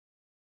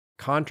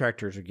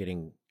 contractors are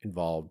getting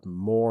involved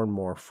more and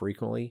more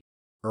frequently,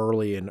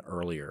 early and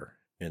earlier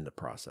in the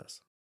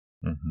process,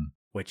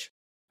 which,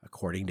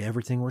 according to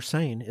everything we're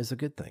saying, is a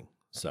good thing.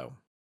 So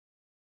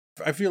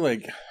I feel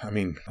like, I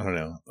don't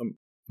know. I'm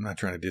not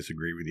trying to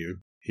disagree with you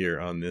here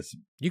on this.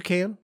 You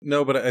can.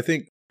 No, but I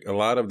think a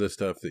lot of the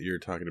stuff that you're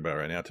talking about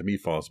right now, to me,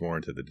 falls more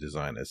into the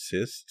design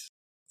assist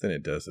than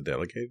it does the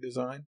delegated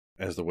design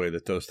as the way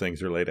that those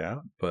things are laid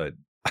out. But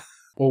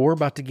well, we're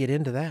about to get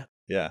into that.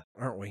 Yeah.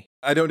 Aren't we?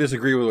 I don't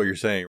disagree with what you're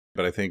saying,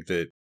 but I think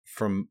that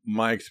from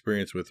my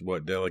experience with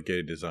what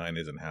delegated design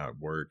is and how it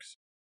works,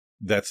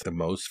 that's the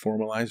most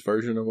formalized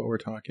version of what we're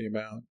talking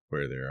about,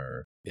 where there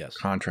are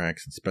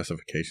contracts and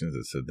specifications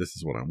that said, this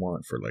is what I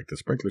want for like the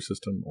sprinkler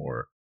system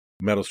or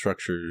metal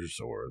structures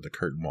or the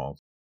curtain walls.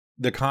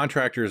 The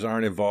contractors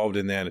aren't involved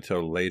in that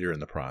until later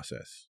in the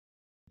process.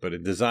 But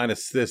in design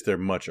assist, they're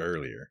much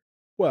earlier.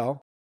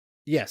 Well,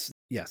 yes,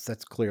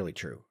 that's clearly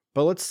true.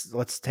 But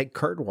let's take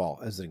curtain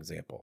wall as an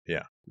example.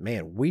 Yeah.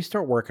 Man, we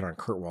start working on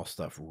curtain wall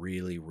stuff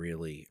really,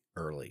 really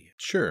early.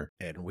 Sure.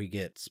 And we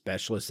get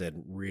specialists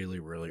in really,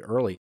 really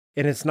early.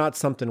 And it's not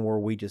something where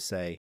we just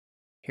say,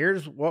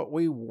 here's what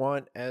we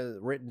want as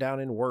written down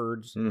in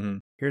words.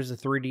 Here's a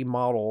 3D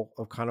model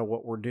of kind of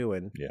what we're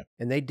doing. Yeah.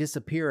 And they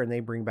disappear and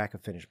they bring back a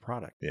finished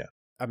product. Yeah.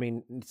 I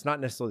mean, it's not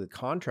necessarily the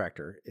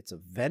contractor. It's a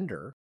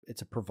vendor.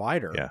 It's a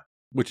provider. Yeah.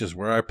 Which is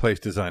where I place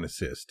design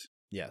assist.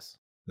 Yes.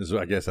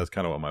 I guess that's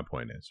kind of what my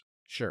point is.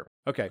 Sure.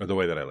 Okay. Or the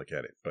way that I look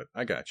at it, but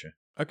I got you.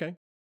 Okay.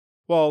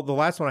 Well, the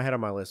last one I had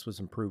on my list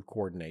was improved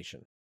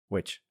coordination,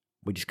 which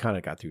we just kind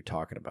of got through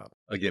talking about.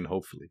 Again,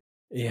 hopefully.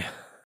 Yeah.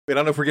 I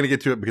don't know if we're going to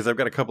get to it because I've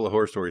got a couple of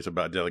horror stories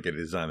about delegated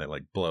design that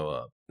like blow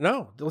up.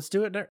 No, let's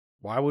do it there.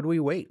 Why would we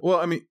wait? Well,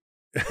 I mean,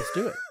 let's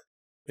do it.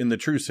 In the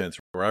true sense,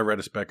 where I read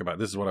a spec about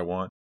this is what I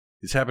want.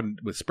 It's happened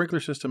with sprinkler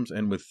systems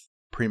and with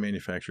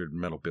pre-manufactured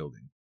metal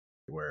building,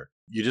 where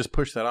you just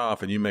push that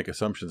off and you make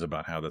assumptions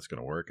about how that's going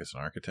to work as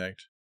an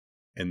architect.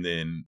 And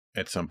then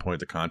at some point,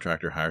 the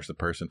contractor hires the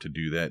person to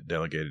do that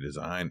delegated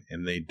design,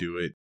 and they do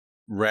it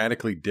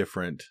radically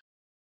different,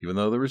 even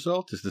though the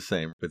result is the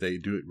same, but they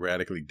do it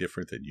radically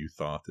different than you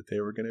thought that they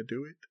were going to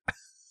do it.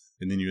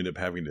 And then you end up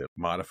having to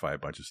modify a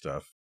bunch of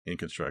stuff in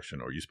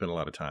construction, or you spend a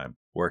lot of time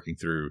working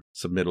through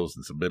submittals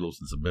and submittals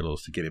and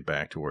submittals to get it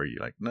back to where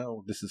you're like,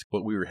 no, this is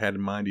what we had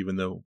in mind, even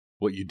though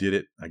what you did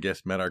it, I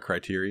guess, met our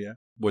criteria.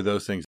 With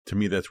those things, to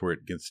me, that's where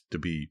it gets to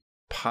be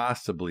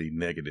possibly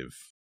negative,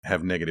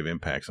 have negative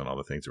impacts on all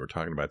the things that we're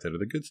talking about that are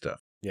the good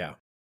stuff. Yeah.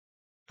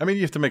 I mean,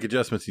 you have to make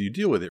adjustments and you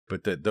deal with it,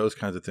 but that those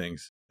kinds of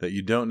things that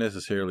you don't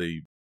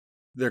necessarily,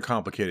 they're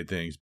complicated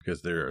things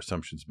because there are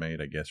assumptions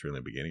made, I guess, really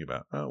in the beginning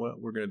about, oh, well,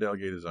 we're going to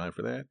delegate design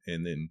for that.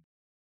 And then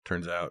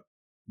turns out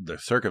the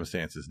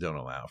circumstances don't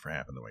allow for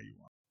happen the way you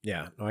want.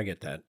 Yeah, no, I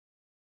get that.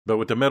 But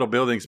with the metal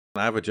buildings,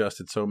 I've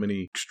adjusted so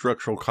many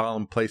structural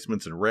column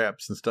placements and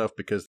wraps and stuff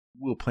because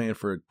we'll plan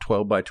for a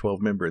 12 by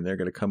 12 member and they're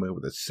going to come in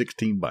with a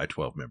 16 by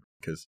 12 member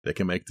because they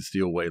can make the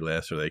steel weigh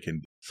less, or they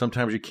can,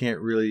 sometimes you can't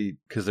really,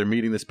 because they're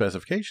meeting the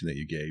specification that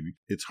you gave,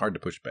 it's hard to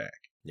push back.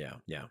 Yeah,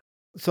 yeah.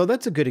 So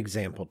that's a good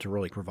example to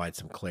really provide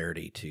some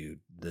clarity to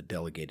the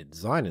delegated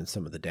design and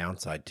some of the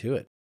downside to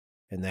it.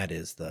 And that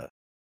is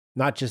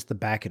not just the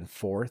back and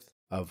forth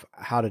of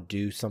how to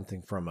do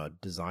something from a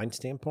design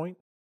standpoint,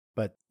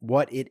 but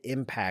what it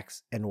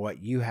impacts and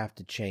what you have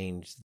to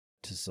change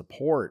to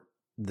support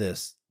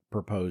this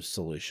proposed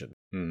solution.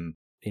 Mm-hmm.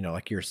 You know,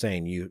 like you're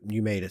saying, you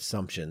made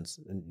assumptions,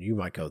 and you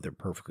might go, they're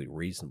perfectly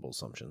reasonable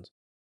assumptions.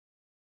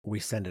 We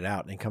send it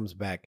out and it comes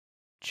back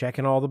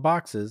checking all the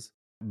boxes,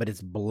 but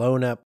it's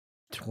blown up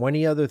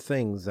 20 other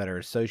things that are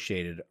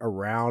associated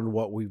around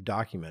what we've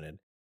documented.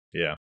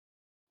 Yeah.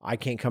 I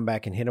can't come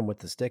back and hit them with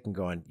the stick and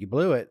going, you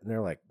blew it. And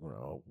they're like,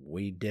 well,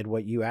 we did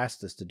what you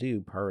asked us to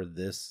do per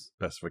this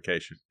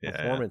specification,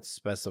 performance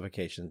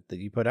specification that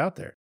you put out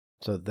there.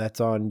 So that's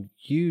on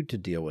you to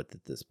deal with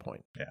at this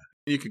point. Yeah.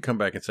 You could come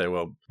back and say,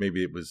 well,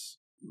 maybe it was,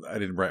 I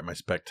didn't write my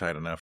spec tight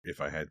enough.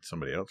 If I had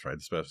somebody else write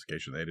the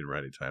specification, they didn't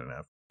write it tight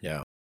enough.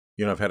 Yeah.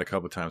 You know, I've had a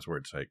couple of times where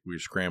it's like we're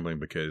scrambling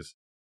because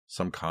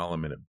some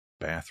column in a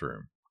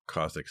bathroom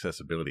caused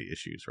accessibility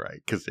issues,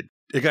 right? Because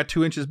it got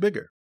 2 inches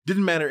bigger.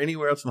 Didn't matter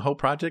anywhere else in the whole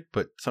project,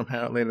 but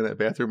somehow it landed in that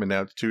bathroom and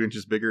now it's 2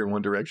 inches bigger in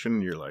one direction.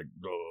 And you're like,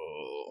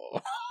 oh,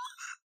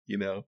 you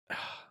know?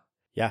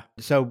 Yeah.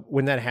 So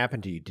when that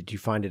happened to you, did you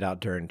find it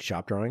out during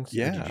shop drawings?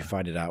 Yeah. Or did you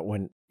find it out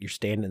when you're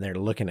standing there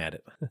looking at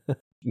it?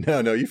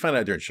 No, you find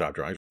out during shop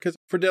drawings. Because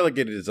for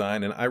delegated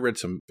design, and I read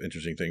some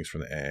interesting things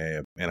from the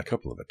AA and a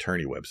couple of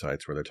attorney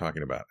websites where they're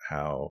talking about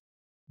how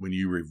when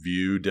you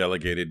review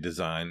delegated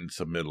design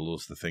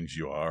submittals, the things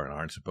you are and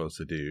aren't supposed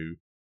to do,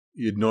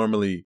 you'd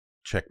normally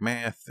check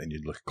math and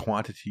you'd look at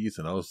quantities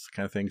and those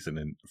kind of things. And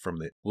then from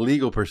the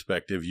legal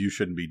perspective, you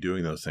shouldn't be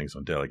doing those things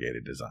on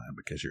delegated design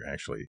because you're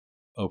actually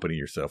opening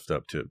yourself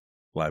up to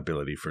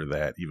liability for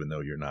that, even though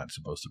you're not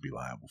supposed to be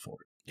liable for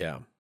it. Yeah.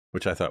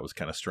 Which I thought was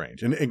kind of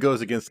strange. And it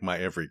goes against my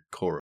every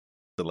core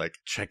to like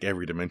check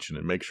every dimension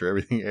and make sure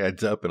everything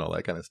adds up and all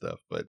that kind of stuff.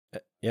 But,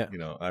 yeah, you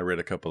know, I read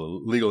a couple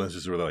of legal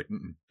instances where they're like,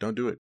 don't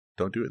do it.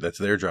 Don't do it. That's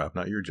their job,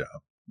 not your job.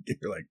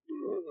 You're like,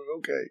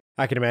 okay.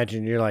 I can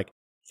imagine you're like,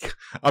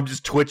 I'm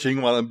just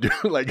twitching while I'm doing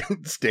like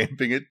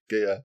stamping it.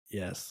 Yeah.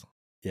 Yes.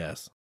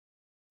 Yes.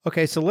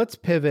 Okay. So let's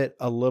pivot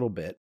a little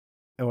bit.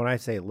 And when I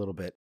say a little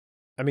bit,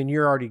 I mean,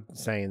 you're already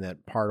saying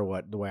that part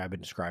of the way I've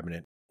been describing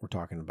it, we're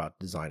talking about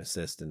design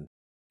assist. And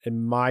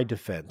in my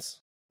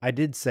defense, I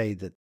did say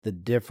that the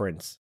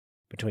difference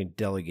between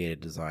delegated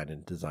design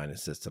and design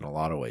assist in a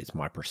lot of ways,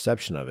 my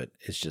perception of it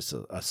is just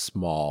a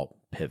small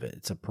pivot.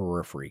 It's a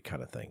periphery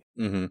kind of thing.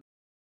 Mm-hmm.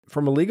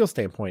 From a legal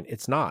standpoint,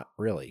 it's not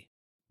really.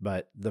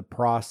 But the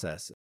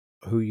process,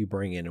 who you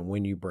bring in and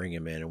when you bring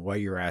them in and what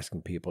you're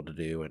asking people to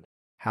do and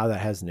how that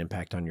has an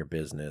impact on your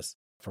business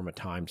from a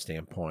time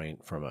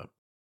standpoint, from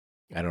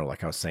I don't know,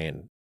 like I was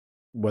saying,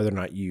 whether or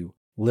not you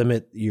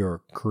limit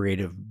your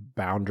creative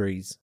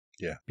boundaries.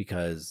 Yeah.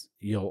 Because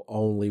you'll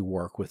only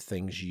work with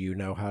things you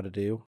know how to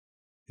do.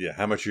 Yeah.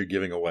 How much you're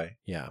giving away.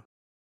 Yeah.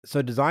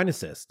 So Design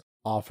Assist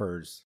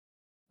offers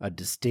a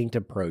distinct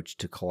approach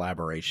to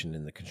collaboration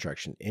in the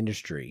construction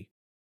industry,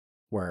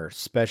 where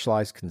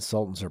specialized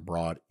consultants are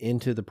brought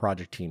into the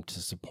project team to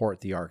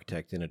support the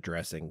architect in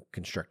addressing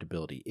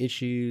constructability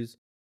issues,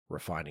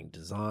 refining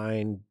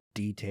design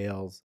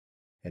details,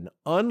 and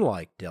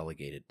unlike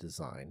delegated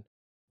design,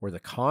 where the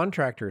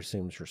contractor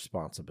assumes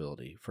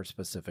responsibility for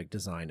specific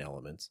design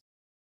elements,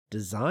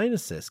 Design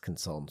Assist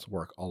consultants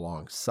work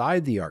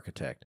alongside the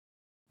architect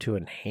to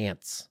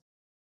enhance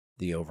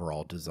the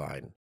overall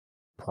design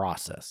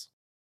process.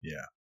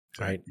 Yeah,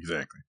 right.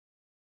 Exactly.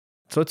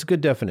 So it's a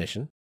good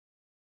definition.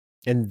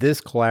 And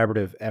this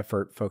collaborative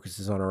effort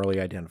focuses on early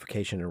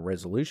identification and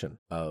resolution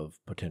of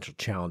potential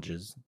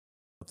challenges,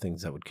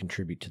 things that would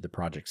contribute to the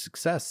project's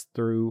success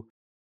through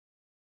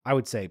I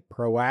would say,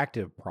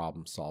 proactive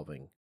problem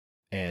solving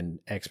and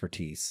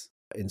expertise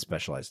in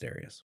specialized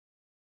areas.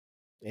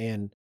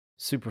 And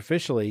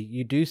superficially,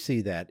 you do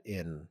see that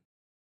in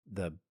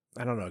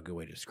I don't know a good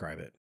way to describe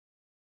it.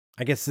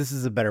 I guess this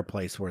is a better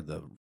place where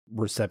the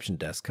reception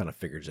desk kind of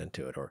figures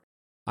into it. Or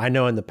I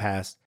know in the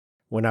past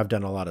when I've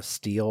done a lot of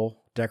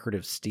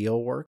decorative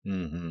steel work,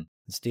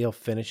 steel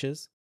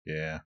finishes.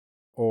 Yeah.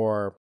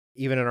 Or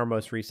even in our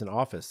most recent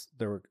office,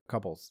 there were a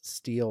couple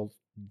steel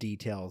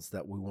details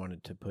that we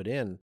wanted to put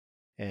in.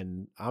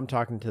 And I'm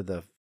talking to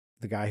the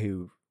guy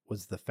who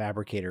was the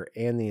fabricator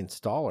and the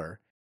installer.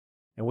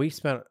 And we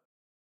spent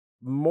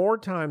more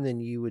time than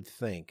you would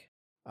think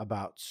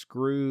about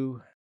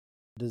screw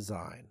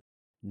design,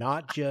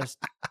 not just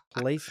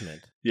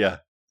placement. Yeah.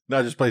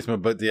 Not just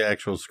placement, but the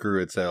actual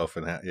screw itself.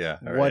 And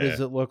what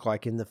does it look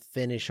like in the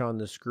finish on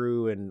the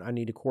screw? And I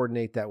need to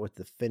coordinate that with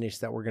the finish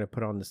that we're going to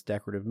put on this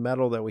decorative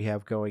metal that we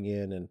have going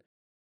in. And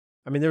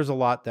I mean, there's a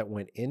lot that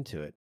went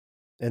into it.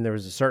 And there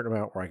was a certain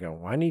amount where I go,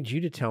 well, I need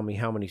you to tell me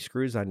how many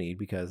screws I need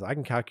because I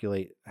can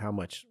calculate how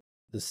much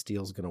the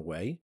steel's going to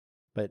weigh,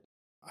 but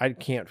I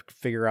can't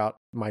figure out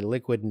my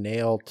liquid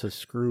nail to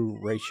screw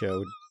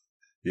ratio.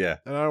 Yeah.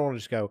 And I don't want to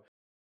just go,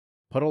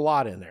 put a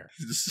lot in there.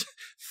 Just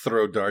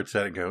throw darts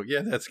at it and go,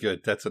 yeah, that's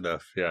good. That's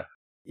enough. Yeah.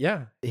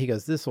 Yeah. He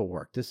goes, this will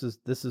work. This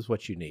is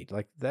what you need.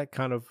 Like that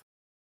kind of,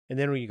 and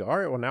then when you go, all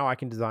right, well, now I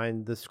can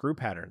design the screw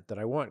pattern that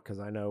I want because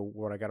I know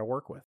what I got to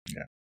work with.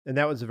 Yeah. And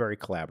that was a very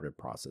collaborative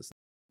process.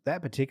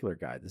 That particular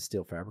guy, the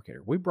steel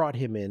fabricator, we brought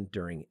him in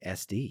during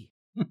SD.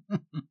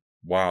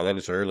 Wow, that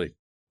is early.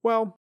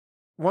 Well,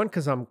 one,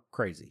 because I'm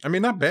crazy. I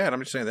mean, not bad.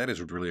 I'm just saying that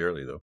is really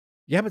early, though.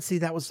 Yeah, but see,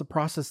 that was the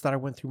process that I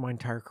went through my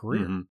entire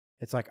career. Mm-hmm.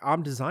 It's like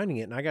I'm designing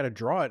it and I got to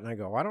draw it and I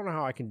go, I don't know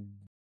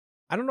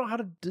how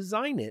to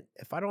design it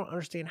if I don't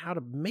understand how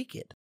to make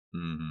it.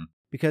 Mm-hmm.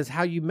 Because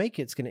how you make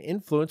it's going to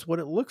influence what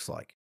it looks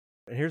like.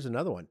 And here's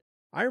another one.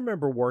 I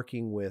remember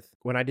working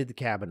when I did the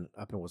cabin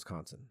up in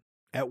Wisconsin.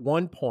 At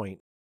one point,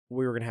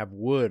 we were going to have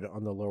wood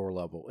on the lower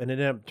level, and it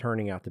ended up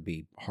turning out to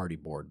be hardy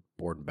board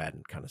and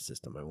batten kind of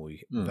system, and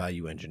we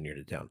value engineered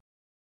it down.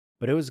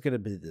 But it was going to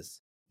be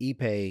this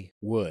Ipe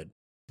wood.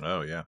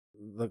 Oh, yeah.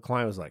 The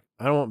client was like,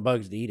 I don't want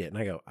bugs to eat it. And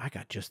I go, I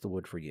got just the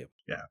wood for you.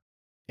 Yeah.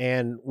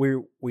 And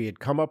we had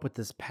come up with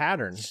this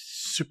pattern.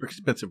 Super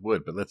expensive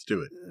wood, but let's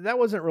do it. That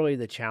wasn't really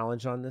the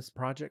challenge on this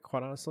project,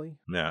 quite honestly.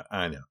 Yeah,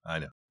 I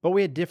know. But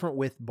we had different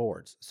width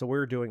boards. So we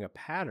were doing a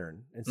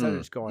pattern instead of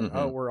just going,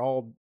 oh, we're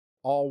all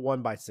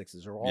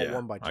 1x6s or all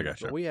 1x2s. I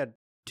gotcha. But we had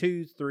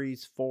 2s,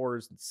 3s,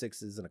 4s, and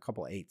 6s, and a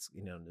couple of 8s.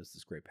 And there's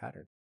this great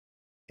pattern.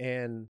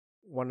 And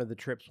one of the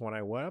trips when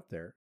I went up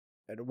there,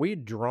 we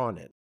had drawn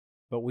it,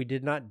 but we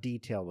did not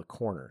detail the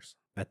corners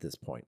at this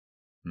point.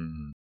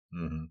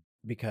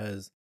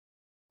 Because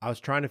I was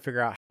trying to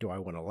figure out, do I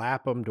want to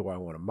lap them? Do I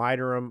want to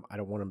miter them? I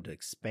don't want them to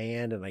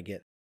expand and I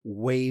get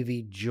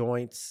wavy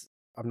joints.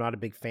 I'm not a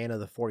big fan of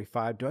the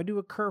 45. Do I do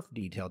a kerf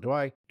detail? Do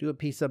I do a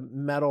piece of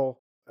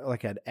metal,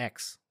 like an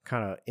X,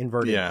 kind of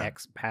inverted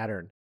X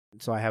pattern?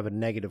 So I have a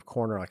negative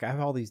corner. Like I have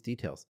all these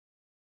details.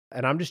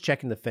 And I'm just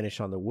checking the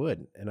finish on the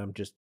wood. And I'm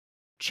just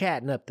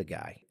chatting up the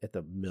guy at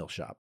the mill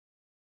shop.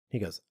 He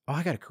goes, oh,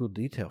 I got a cool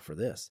detail for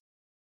this.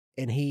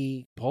 And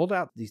he pulled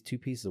out these two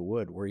pieces of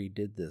wood where he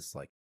did this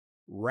like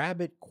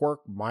rabbit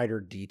quirk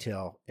miter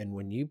detail. And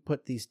when you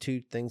put these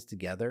two things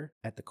together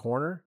at the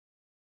corner,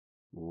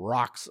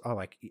 rocks are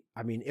like,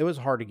 I mean, it was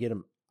hard to get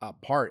them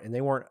apart and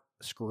they weren't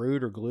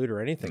screwed or glued or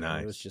anything.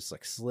 Nice. It was just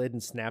like slid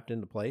and snapped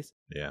into place.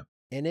 Yeah.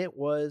 And it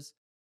was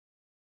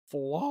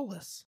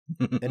flawless.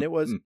 And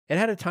it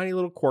had a tiny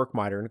little cork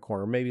miter in the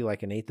corner, maybe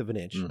like 1/8 of an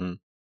inch,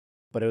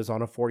 but it was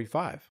on a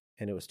 45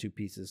 and it was two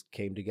pieces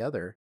came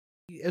together.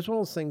 It's one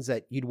of those things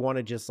that you'd want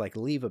to just like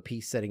leave a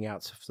piece setting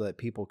out so that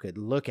people could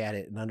look at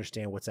it and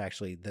understand what's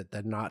actually that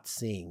they're not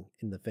seeing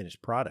in the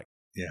finished product.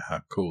 Yeah,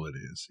 how cool it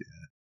is.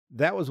 Yeah.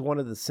 That was one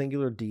of the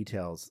singular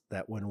details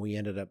that when we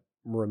ended up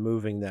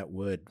removing that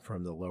wood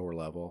from the lower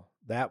level,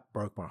 that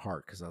broke my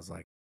heart because I was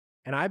like,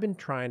 and I've been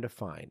trying to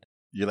find.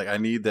 You're like, I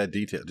need that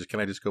detail. Can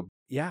I just go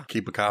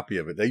keep a copy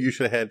of it? You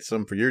should have had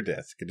some for your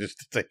desk and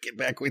just take it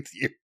back with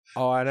you.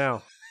 Oh, I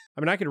know.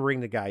 I mean, I could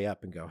ring the guy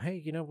up and go,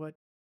 hey, you know what?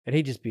 And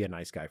he'd just be a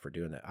nice guy for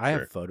doing that. I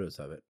have photos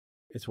of it.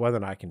 It's whether or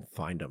not I can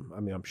find them. I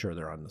mean, I'm sure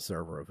they're on the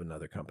server of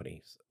another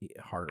company's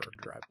hard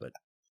drive, but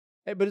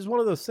it's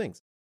one of those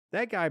things.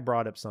 That guy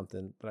brought up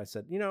something that I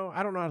said, I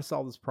don't know how to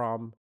solve this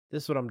problem.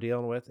 This is what I'm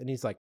dealing with. And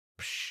he's like,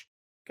 psh,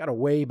 got a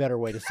way better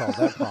way to solve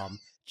that problem.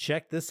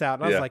 Check this out.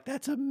 And I was like,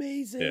 that's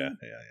amazing.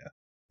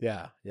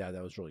 Yeah,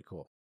 that was really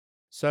cool.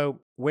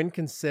 So when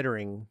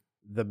considering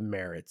the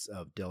merits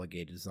of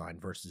delegated design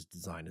versus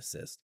design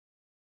assist,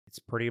 it's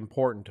pretty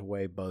important to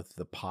weigh both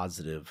the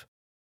positive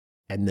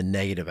and the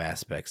negative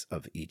aspects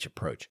of each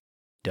approach.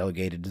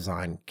 Delegated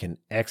design can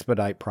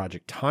expedite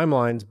project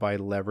timelines by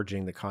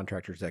leveraging the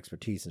contractor's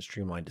expertise and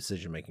streamlined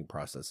decision-making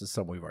process. This is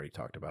something we've already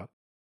talked about.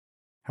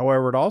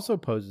 However, it also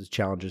poses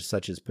challenges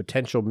such as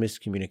potential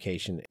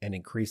miscommunication and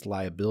increased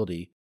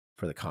liability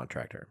for the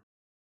contractor.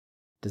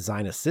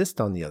 Design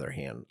Assist, on the other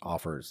hand,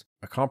 offers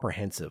a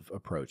comprehensive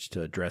approach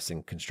to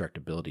addressing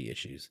constructability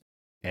issues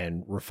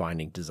and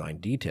refining design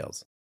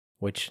details,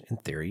 which in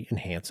theory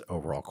enhance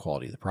overall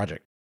quality of the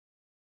project.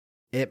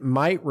 It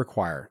might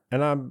require,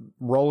 and I'm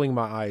rolling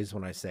my eyes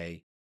when I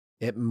say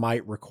it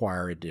might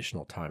require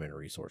additional time and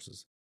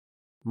resources.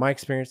 My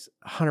experience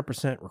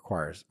 100%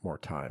 requires more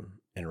time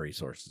and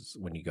resources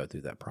when you go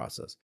through that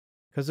process.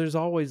 Because there's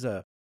always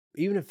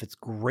even if it's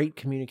great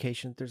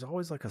communication, there's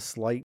always like a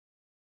slight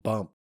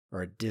bump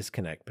or a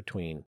disconnect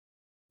between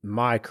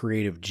my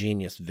creative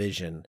genius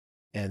vision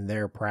and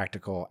their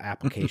practical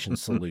application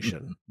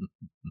solution.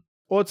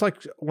 Well, it's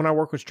like when I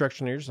work with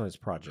structural engineers on this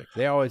project,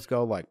 they always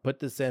go like, put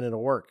this in,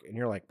 it'll work. And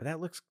you're like, but that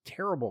looks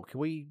terrible. Can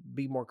we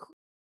be more?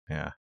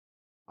 Yeah.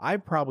 I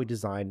probably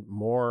designed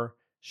more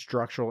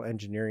structural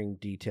engineering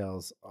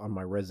details on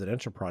my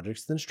residential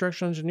projects than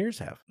structural engineers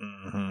have.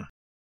 Mm-hmm.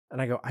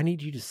 And I go, I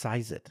need you to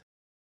size it.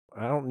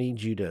 I don't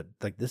need you to,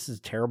 like, this is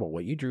terrible.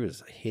 What you drew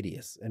is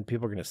hideous, and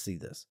people are going to see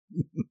this.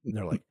 And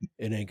they're like,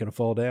 it ain't going to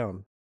fall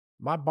down.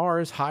 My bar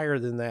is higher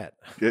than that.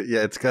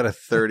 Yeah, it's got a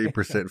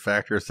 30%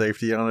 factor of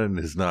safety on it, and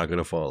it's not going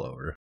to fall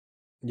over.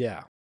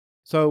 Yeah.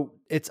 So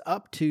it's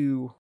up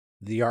to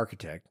the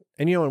architect.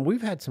 And, and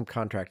we've had some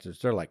contractors,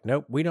 they're like,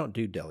 nope, we don't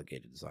do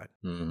delegated design.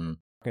 Mm-hmm.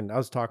 And I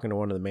was talking to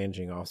one of the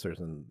managing officers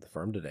in the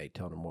firm today,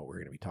 telling him what we're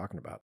going to be talking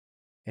about.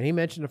 And he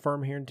mentioned a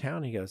firm here in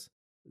town. He goes,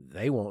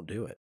 they won't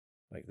do it.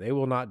 Like, they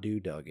will not do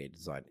delegated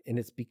design. And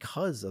it's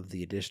because of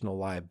the additional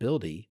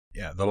liability.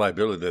 Yeah, the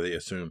liability that they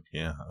assume.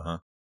 Yeah. Uh-huh.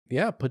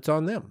 Yeah, it puts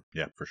on them.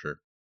 Yeah, for sure.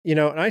 And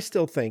I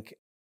still think,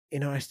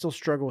 I still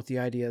struggle with the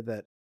idea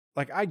that,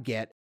 like, I'm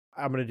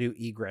going to do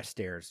egress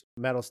stairs,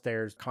 metal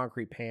stairs,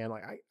 concrete pan.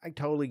 Like, I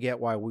totally get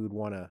why we would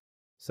want to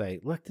say,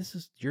 look, this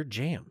is your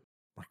jam.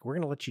 Like, we're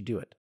going to let you do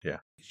it. Yeah.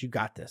 Because you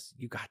got this.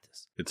 You got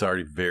this. It's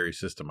already very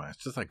systemized,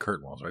 just like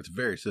curtain walls, right? It's a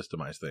very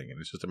systemized thing. And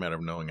it's just a matter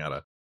of knowing how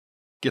to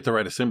get the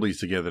right assemblies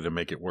together to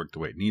make it work the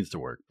way it needs to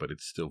work. But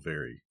it's still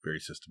very, very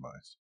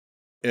systemized.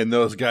 And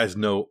those guys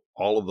know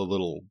all of the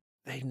little...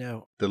 They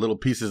know. The little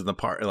pieces in the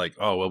part, like,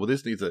 oh, well,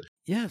 this needs a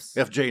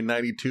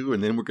FJ92,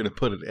 and then we're going to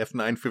put an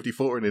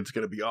F954, and it's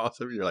going to be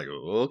awesome. You're like,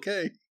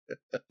 okay.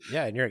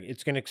 Yeah, and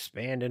it's going to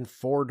expand in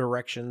 4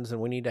 directions,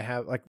 and we need to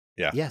have, like,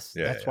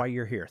 that's why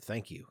you're here.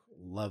 Thank you.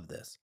 Love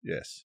this.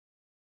 Yes.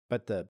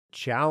 But the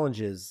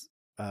challenges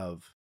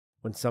of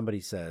when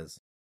somebody says,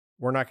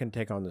 we're not going to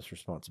take on this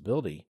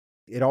responsibility,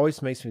 it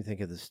always makes me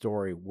think of the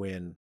story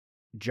when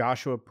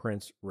Joshua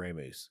Prince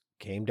Ramus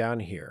came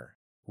down here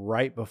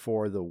right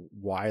before the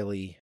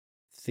Wiley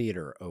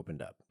Theater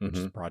opened up, which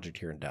is a project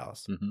here in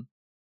Dallas. Mm-hmm.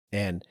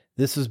 And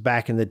this was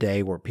back in the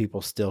day where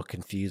people still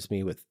confused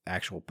me with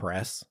actual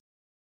press.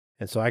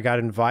 And so I got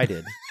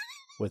invited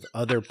with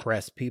other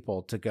press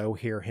people to go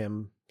hear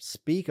him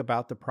speak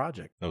about the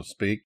project. Oh,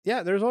 speak?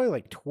 Yeah, there's only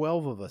like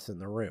 12 of us in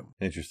the room.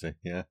 Interesting,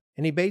 yeah.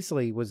 And he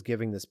basically was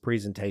giving this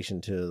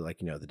presentation to, like,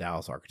 the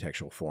Dallas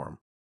Architectural Forum,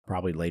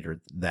 probably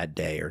later that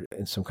day or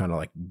in some kind of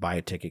like buy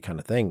a ticket kind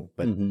of thing.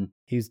 But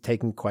he's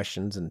taking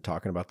questions and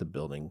talking about the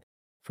building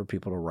for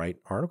people to write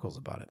articles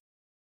about it.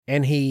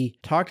 And he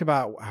talked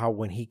about how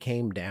when he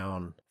came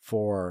down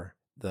for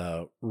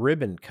the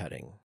ribbon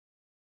cutting,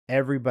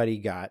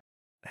 everybody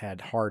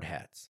had hard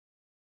hats.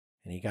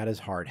 And he got his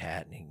hard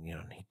hat and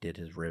he did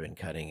his ribbon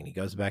cutting, and he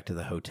goes back to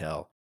the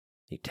hotel.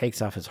 He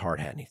takes off his hard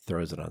hat and he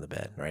throws it on the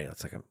bed, right?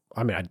 It's like,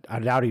 I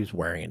doubt he was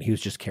wearing it. He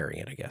was just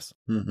carrying it, I guess.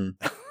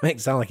 Mm-hmm.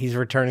 Makes it sound like he's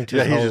returning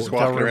to his he's just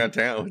walking around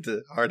town with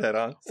the hard hat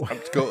on.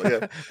 Sounds cool,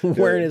 yeah.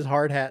 Wearing his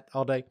hard hat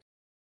all day.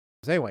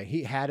 So anyway,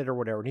 he had it or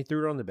whatever, and he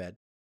threw it on the bed.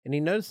 And he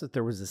noticed that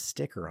there was a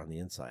sticker on the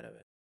inside of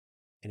it.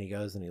 And he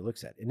goes and he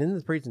looks at it. And in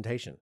the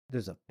presentation,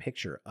 there's a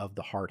picture of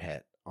the hard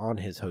hat on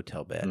his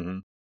hotel bed. Mm-hmm.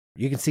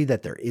 You can see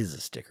that there is a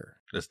sticker.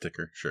 A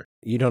sticker, sure.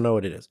 You don't know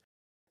what it is.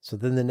 So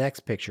then the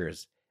next picture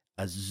is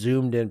a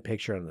zoomed in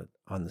picture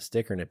on the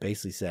sticker, and it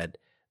basically said,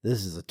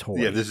 this is a toy.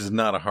 Yeah, this is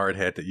not a hard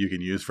hat that you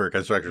can use for a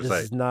construction site.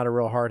 This is not a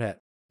real hard hat.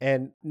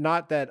 And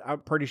not that,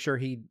 I'm pretty sure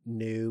he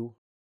knew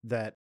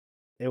that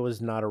it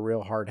was not a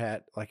real hard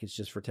hat, like it's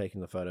just for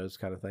taking the photos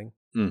kind of thing.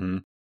 Mm-hmm.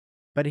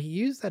 But he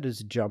used that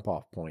as a jump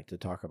off point to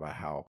talk about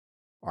how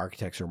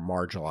architects are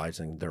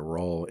marginalizing their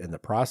role in the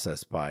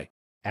process by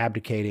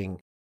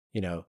abdicating,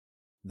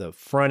 the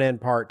front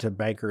end part to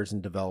bankers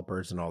and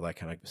developers and all that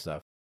kind of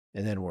stuff.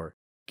 And then we're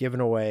giving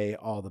away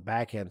all the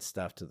back end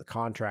stuff to the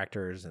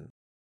contractors, and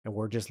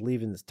we're just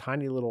leaving this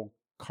tiny little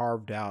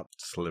carved out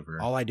sliver.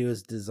 All I do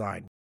is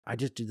design. I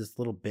just do this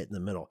little bit in the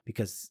middle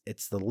because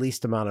it's the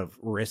least amount of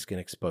risk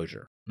and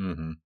exposure.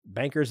 Mm-hmm.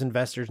 Bankers,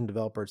 investors, and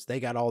developers, they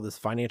got all this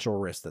financial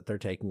risk that they're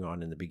taking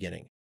on in the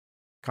beginning.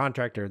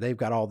 Contractor, they've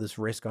got all this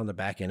risk on the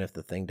back end if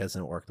the thing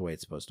doesn't work the way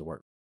it's supposed to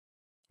work.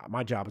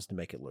 My job is to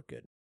make it look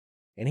good.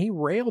 And he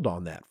railed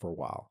on that for a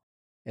while.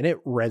 And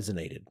it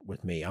resonated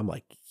with me. I'm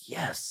like,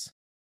 yes.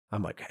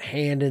 I'm like,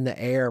 hand in the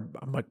air.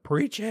 I'm like,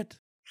 preach it.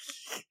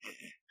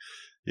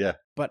 Yeah.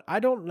 But I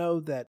don't know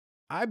that,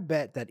 I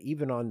bet that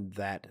even on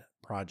that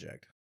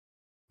project,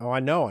 I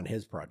know on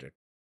his project,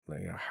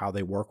 how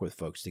they work with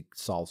folks to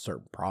solve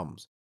certain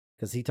problems.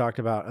 Because he talked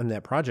about on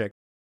that project,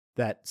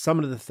 that some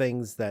of the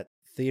things that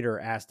theater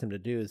asked him to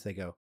do is they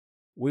go,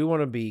 we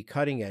want to be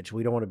cutting edge.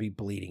 We don't want to be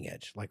bleeding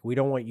edge. Like, we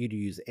don't want you to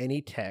use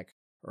any tech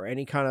or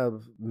any kind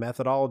of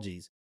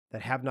methodologies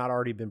that have not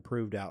already been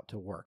proved out to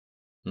work.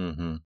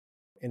 Mm-hmm.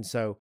 And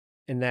so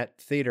in that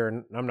theater,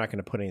 and I'm not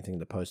going to put anything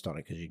to post on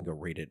it because you can go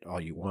read it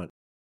all you want.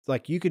 It's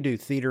like you can do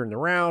theater in the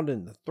round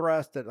and the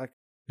thrust. That like,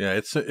 yeah,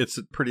 it's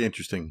a pretty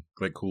interesting,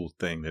 like, cool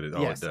thing that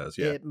all it does.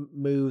 Yeah, it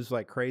moves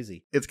like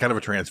crazy. It's kind of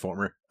a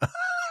transformer.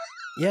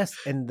 Yes,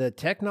 and the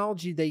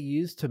technology they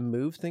use to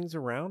move things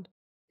around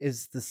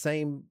is the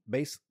same,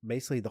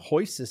 basically the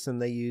hoist system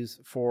they use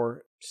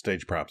for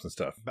stage props and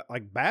stuff.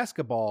 Like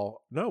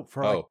basketball,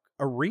 like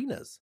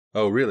arenas.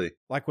 Oh, really?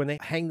 Like when they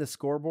hang the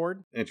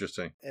scoreboard.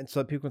 Interesting. And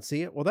so people can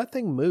see it. Well, that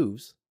thing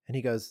moves. And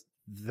he goes,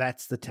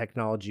 that's the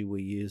technology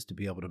we use to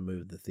be able to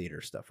move the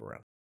theater stuff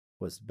around.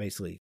 Was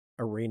basically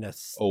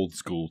arenas. Old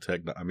school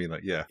tech. I mean,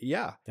 like, yeah.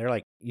 Yeah. They're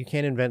like, you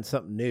can't invent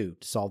something new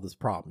to solve this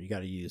problem. You got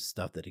to use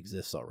stuff that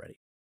exists already.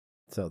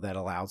 So that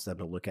allows them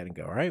to look at it and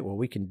go, all right, well,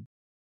 we can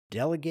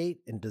delegate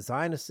and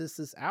design assist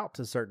this out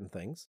to certain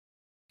things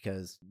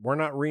because we're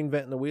not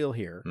reinventing the wheel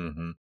here.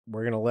 Mm-hmm.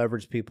 We're going to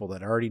leverage people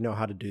that already know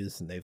how to do this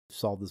and they've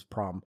solved this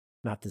problem,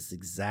 not this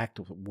exact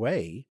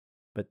way,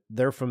 but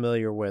they're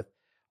familiar with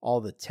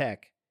all the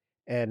tech.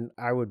 And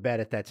I would bet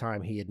at that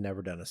time he had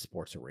never done a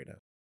sports arena.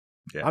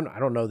 Yeah. I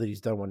don't know that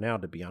he's done one now,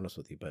 to be honest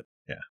with you, but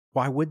yeah,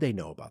 why would they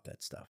know about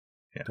that stuff?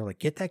 Yeah. They're like,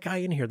 get that guy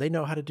in here. They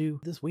know how to do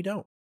this. We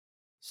don't.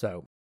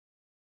 So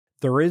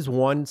there is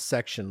one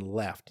section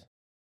left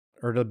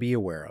or to be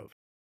aware of.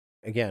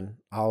 Again,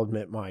 I'll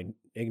admit my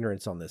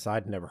ignorance on this.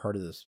 I'd never heard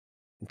of this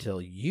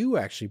until you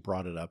actually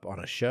brought it up on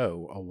a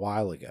show a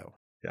while ago.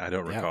 Yeah, I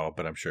don't recall,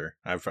 but I'm sure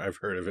I've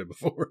heard of it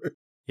before.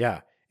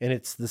 Yeah, and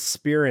it's the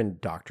Spearman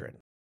doctrine.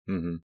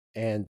 Mm-hmm.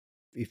 And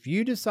if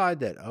you decide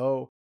that,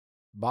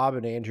 Bob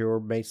and Andrew, or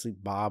basically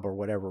Bob or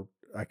whatever,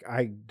 like,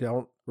 I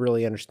don't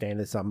really understand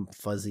this, I'm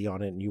fuzzy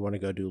on it, and you want to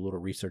go do a little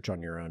research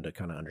on your own to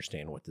kind of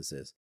understand what this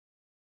is,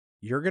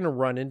 you're going to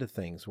run into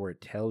things where it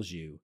tells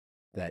you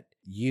that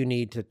you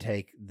need to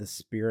take the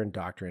Spearman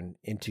doctrine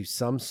into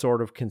some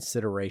sort of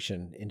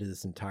consideration into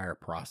this entire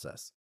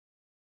process.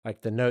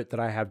 Like the note that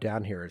I have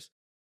down here is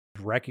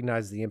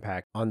recognize the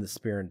impact on the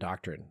Spearman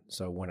doctrine.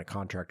 So when a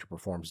contractor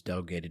performs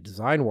delegated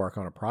design work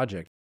on a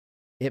project,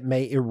 it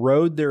may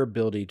erode their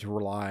ability to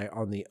rely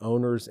on the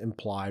owner's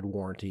implied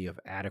warranty of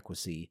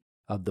adequacy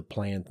of the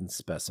plans and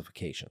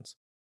specifications.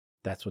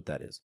 That's what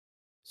that is.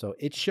 So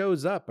it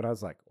shows up, and I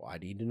was like, well, I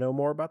need to know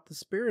more about the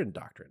Spearman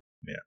doctrine.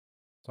 Yeah.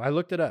 So I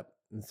looked it up.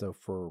 And so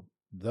for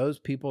those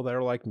people that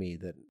are like me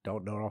that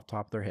don't know it off the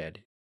top of their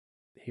head,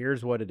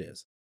 here's what it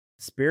is.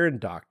 Spearman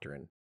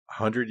doctrine.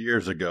 100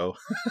 years ago.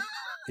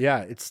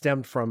 Yeah, it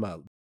stemmed from a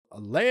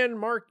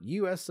landmark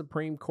U.S.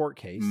 Supreme Court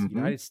case,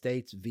 United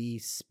States v.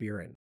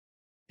 Spearman.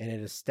 And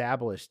it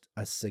established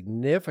a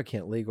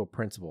significant legal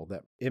principle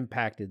that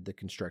impacted the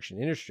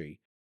construction industry.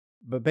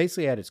 But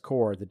basically at its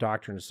core, the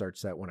doctrine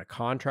asserts that when a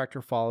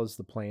contractor follows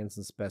the plans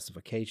and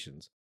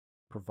specifications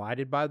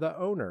provided by the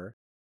owner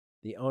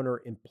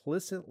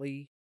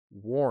implicitly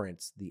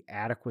warrants the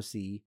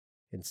adequacy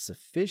and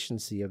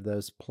sufficiency of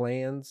those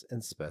plans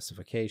and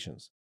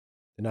specifications.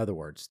 In other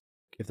words,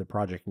 if the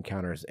project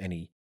encounters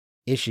any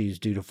issues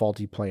due to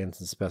faulty plans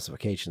and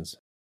specifications,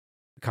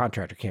 the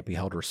contractor can't be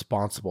held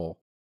responsible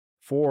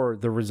for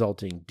the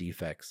resulting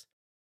defects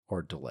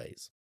or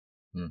delays.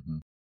 Mm-hmm.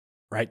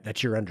 Right?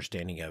 That's your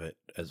understanding of it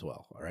as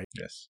well. All right.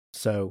 Yes.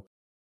 So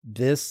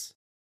this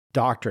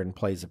doctrine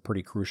plays a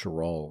pretty crucial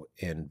role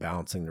in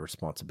balancing the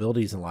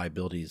responsibilities and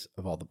liabilities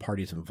of all the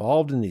parties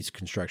involved in these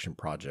construction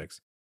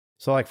projects.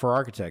 So like for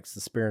architects,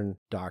 the Spearman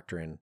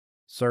doctrine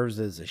serves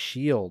as a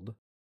shield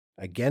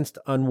against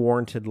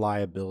unwarranted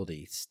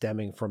liability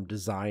stemming from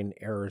design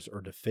errors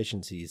or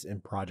deficiencies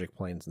in project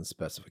plans and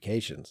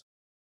specifications.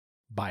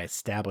 By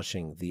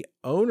establishing the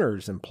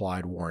owner's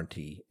implied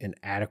warranty and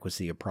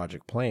adequacy of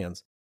project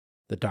plans,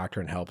 the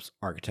doctrine helps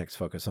architects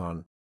focus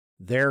on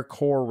their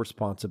core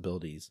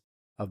responsibilities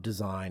of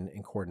design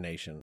and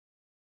coordination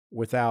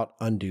without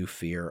undue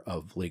fear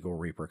of legal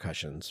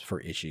repercussions for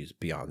issues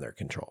beyond their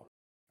control.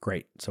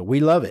 Great. So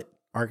we love it.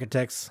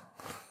 Architects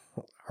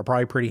are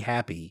probably pretty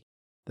happy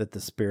that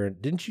the Spearman,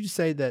 didn't you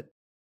say that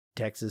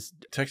Texas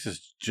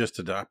just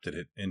adopted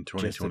it in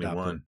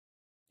 2021?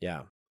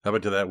 Yeah. How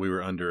about to that? We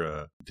were under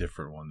a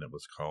different one that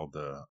was called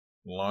the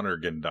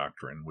Lonergan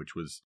Doctrine, which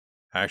was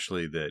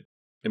actually that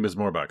it was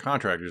more about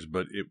contractors,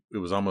 but it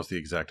was almost the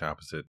exact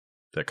opposite,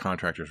 that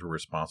contractors were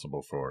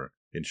responsible for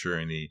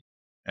ensuring the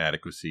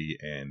adequacy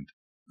and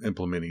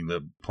implementing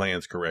the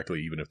plans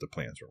correctly, even if the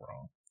plans were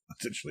wrong,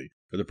 essentially,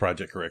 or the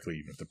project correctly,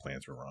 even if the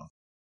plans were wrong.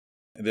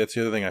 And that's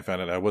the other thing I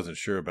found out I wasn't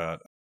sure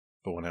about,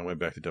 but when I went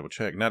back to double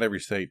check, not every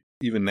state,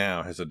 even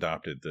now, has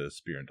adopted the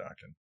Spearman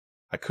Doctrine.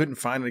 I couldn't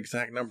find an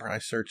exact number. I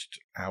searched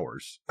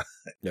hours.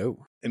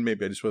 No. And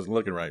maybe I just wasn't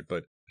looking right,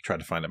 but I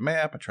tried to find a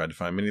map. I tried to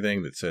find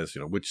anything that says,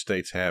 which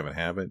states have and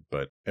haven't,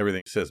 but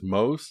everything says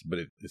most, but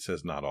it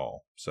says not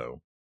all.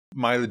 So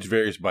mileage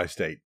varies by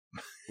state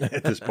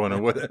at this point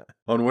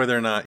on whether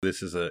or not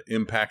this is an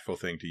impactful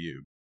thing to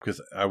you.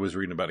 Because I was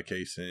reading about a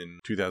case in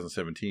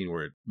 2017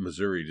 where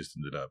Missouri just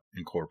ended up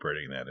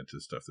incorporating that into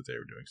the stuff that they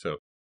were doing. So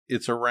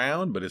it's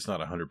around, but it's not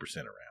 100% around,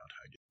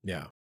 I guess.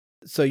 Yeah.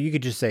 So you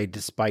could just say,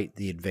 despite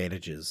the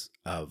advantages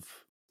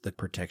of the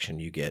protection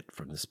you get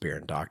from the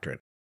Spearman Doctrine,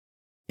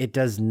 it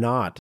does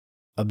not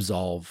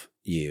absolve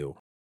you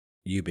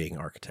being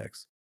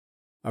architects,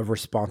 of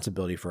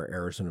responsibility for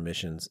errors and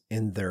omissions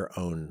in their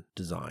own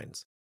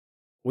designs.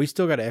 We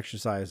still got to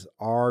exercise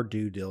our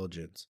due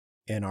diligence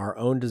in our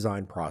own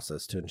design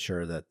process to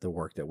ensure that the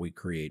work that we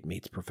create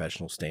meets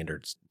professional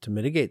standards to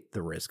mitigate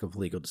the risk of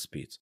legal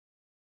disputes.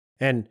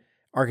 And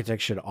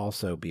architects should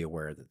also be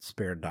aware that the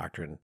Spearman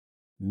Doctrine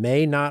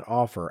may not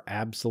offer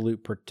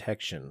absolute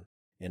protection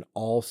in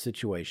all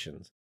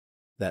situations,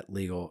 that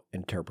legal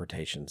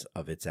interpretations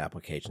of its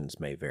applications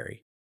may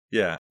vary.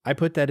 Yeah. I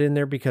put that in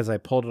there because I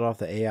pulled it off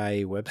the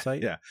AIA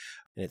website. Yeah.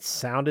 And it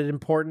sounded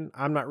important.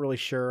 I'm not really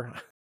sure.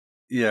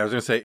 Yeah, I was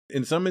going to say,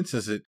 in some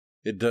instances,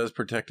 it does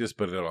protect us,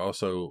 but it allows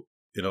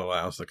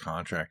the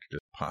contractor to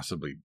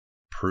possibly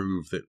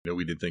prove that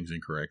we did things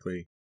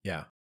incorrectly.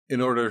 Yeah. In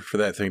order for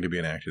that thing to be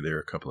enacted, there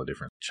are a couple of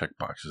different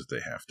checkboxes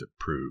they have to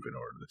prove in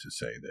order to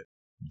say that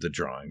the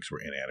drawings were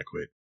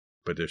inadequate.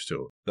 But they're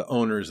still, the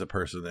owner is the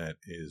person that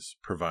is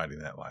providing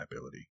that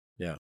liability.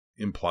 Yeah.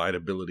 Implied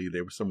ability.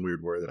 There was some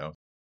weird word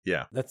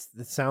yeah. That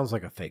sounds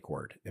like a fake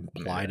word.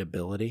 Implied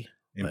ability.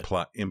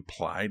 Implied. I don't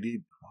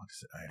know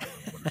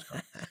what it's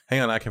called.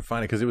 Hang on, I can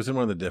find it because it was in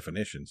one of the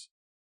definitions.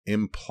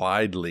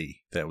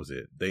 Impliedly, that was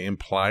it. They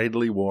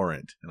impliedly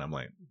warrant, and I'm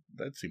like,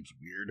 that seems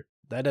weird.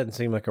 That doesn't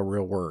seem like a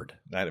real word.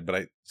 But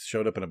I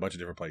showed up in a bunch of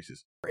different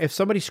places. If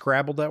somebody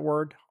scrabbled that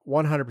word,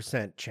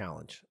 100%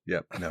 challenge.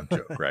 Yep, no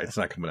joke. Right, it's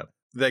not coming up.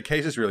 That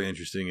case is really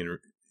interesting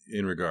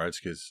in regards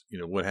because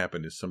what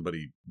happened is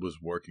somebody was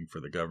working for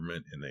the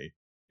government and they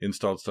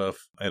installed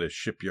stuff at a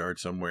shipyard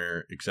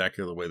somewhere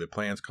exactly the way the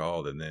plans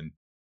called, and then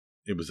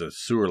it was a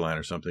sewer line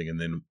or something, and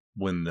then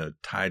when the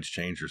tides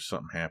changed or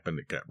something happened,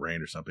 it got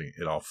rain or something,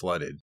 it all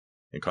flooded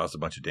and caused a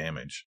bunch of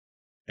damage.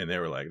 And they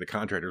were like, the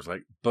contractor was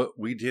like, but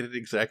we did it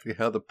exactly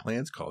how the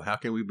plans called. How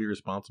can we be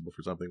responsible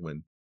for something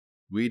when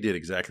we did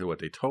exactly what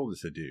they told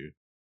us to do?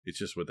 It's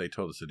just what they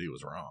told us to do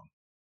was wrong.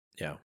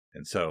 Yeah.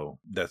 And so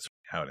that's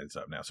how it ends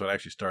up now. So it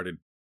actually started,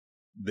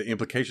 the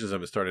implications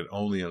of it started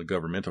only on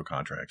governmental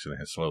contracts, and it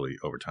has slowly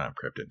over time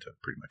crept into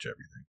pretty much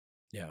everything.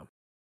 Yeah.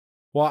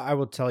 Well, I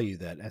will tell you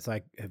that as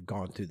I have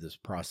gone through this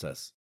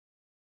process,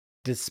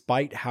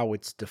 despite how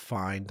it's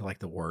defined, like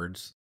the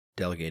words,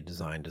 delegated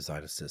design,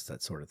 design assist,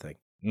 that sort of thing,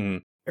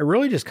 it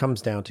really just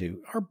comes down to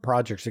our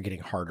projects are getting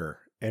harder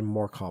and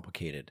more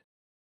complicated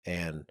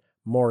and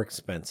more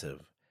expensive.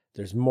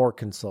 There's more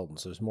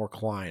consultants, there's more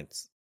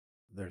clients,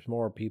 there's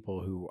more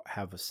people who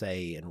have a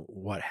say in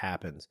what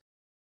happens.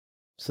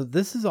 So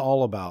this is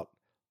all about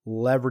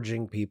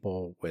leveraging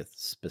people with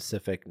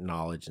specific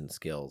knowledge and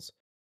skills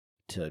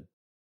to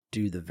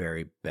do the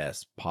very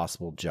best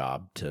possible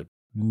job to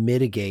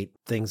mitigate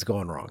things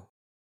going wrong.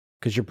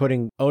 Because you're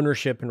putting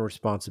ownership and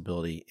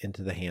responsibility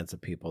into the hands of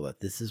people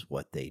that this is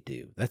what they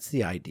do. That's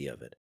the idea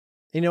of it.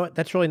 You know what?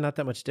 That's really not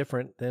that much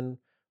different than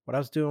what I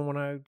was doing when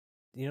I,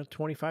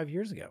 25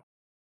 years ago.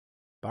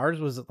 Ours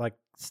was like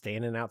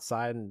standing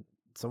outside in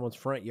someone's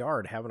front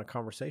yard having a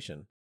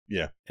conversation.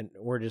 Yeah. And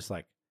we're just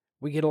like,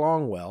 we get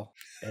along well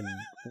and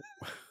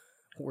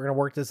we're going to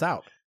work this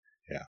out.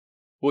 Yeah.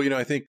 Well,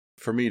 I think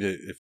for me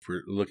if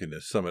we're looking to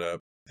sum it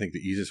up, I think the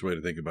easiest way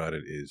to think about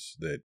it is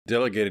that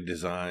delegated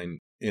design,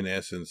 in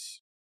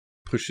essence,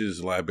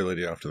 pushes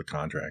liability off to the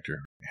contractor.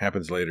 It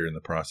happens later in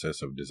the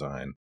process of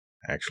design.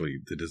 Actually,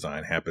 the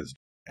design happens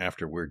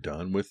after we're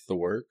done with the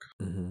work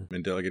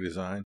in delegated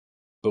design.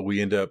 But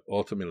we end up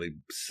ultimately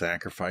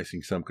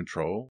sacrificing some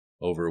control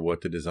over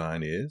what the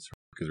design is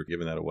because we're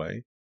giving that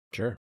away.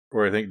 Sure.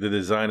 Or I think the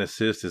design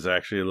assist is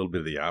actually a little bit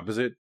of the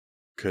opposite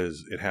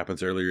because it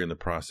happens earlier in the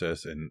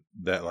process and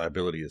that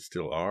liability is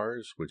still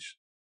ours, which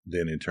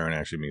then in turn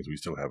actually means we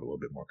still have a little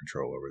bit more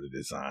control over the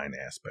design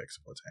aspects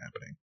of what's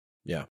happening.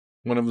 Yeah.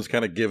 One of them's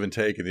kind of give and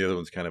take and the other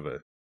one's kind of a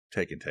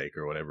take and take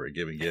or whatever, a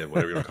give and give,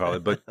 whatever you want to call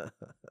it. But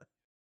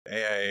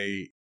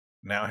AIA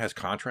now has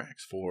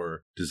contracts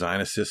for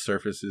design assist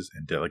services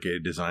and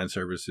delegated design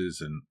services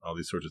and all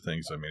these sorts of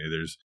things. I mean,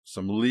 there's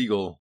some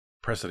legal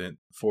precedent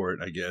for it,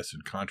 I guess,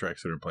 and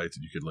contracts that are in place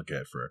that you could look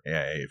at for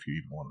AIA if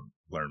you even want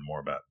to learn more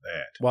about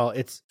that. Well,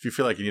 if you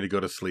feel like you need to go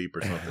to sleep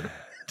or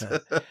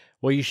something.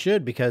 Well, you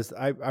should, because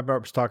I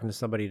was talking to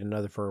somebody at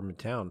another firm in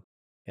town,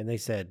 and they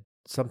said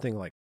something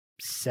like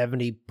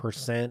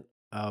 70%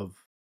 of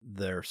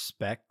their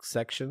spec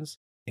sections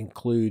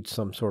include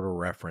some sort of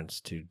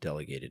reference to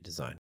delegated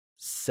design.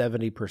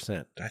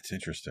 70%. That's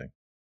interesting.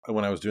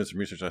 When I was doing some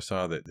research, I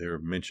saw that they were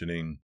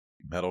mentioning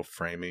metal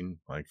framing,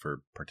 like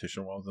for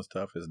partition walls and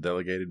stuff, as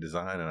delegated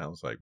design. And I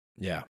was like,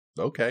 yeah,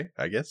 okay,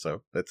 I guess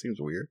so. That seems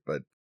weird.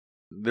 But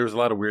there was a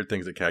lot of weird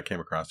things that I came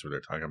across where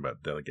they're talking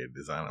about delegated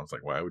design. I was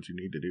like, why would you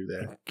need to do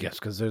that? I guess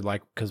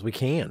because we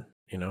can,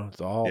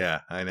 it's all.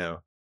 Yeah, I know.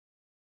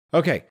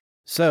 Okay.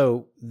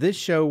 So this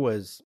show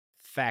was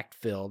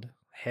fact-filled,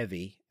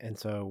 heavy. And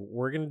so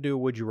we're going to do a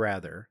Would You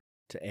Rather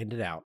to end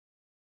it out.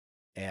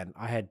 And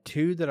I had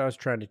two that I was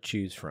trying to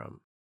choose from.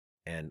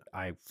 And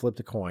I flipped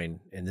a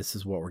coin, and this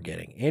is what we're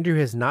getting. Andrew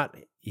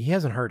he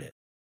hasn't heard it.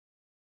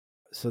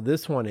 So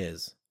this one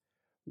is,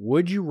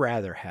 would you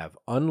rather have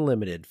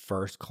unlimited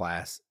first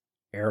class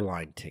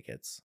airline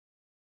tickets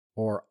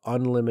or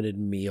unlimited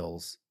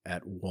meals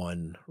at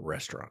one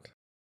restaurant?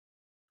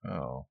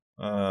 Oh,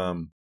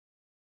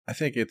 I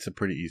think it's a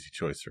pretty easy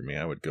choice for me.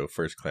 I would go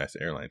first class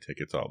airline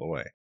tickets all the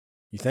way.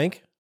 You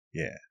think?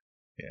 Yeah.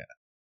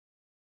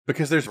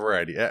 Because there's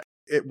variety.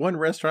 At one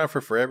restaurant for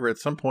forever, at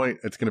some point,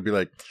 it's going to be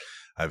like,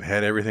 I've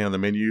had everything on the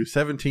menu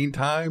 17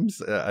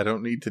 times. I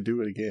don't need to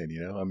do it again,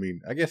 I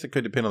mean, I guess it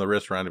could depend on the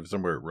restaurant if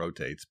somewhere it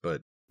rotates,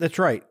 but... That's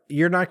right.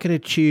 You're not going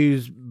to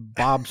choose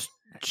Bob's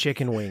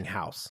Chicken Wing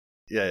House.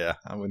 Yeah.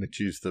 I'm going to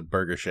choose the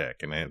Burger Shack,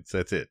 and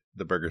that's it.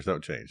 The burgers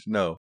don't change.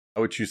 No,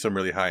 I would choose some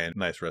really high-end,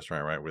 nice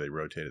restaurant, right, where they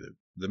rotated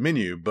the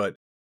menu, but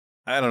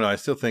I don't know. I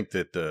still think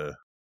that the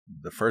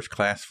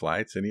first-class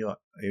flights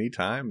any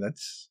time, that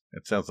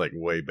sounds like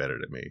way better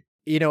to me.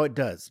 It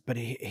does. But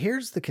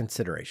here's the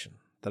consideration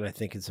that I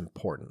think is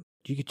important.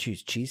 You could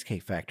choose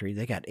Cheesecake Factory.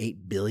 They got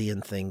 8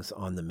 billion things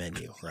on the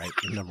menu, right?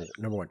 number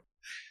one.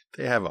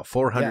 They have a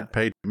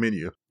 400-page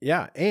menu.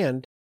 Yeah,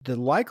 and the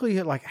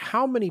likelihood, like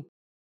how many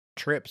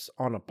trips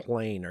on a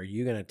plane are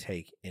you going to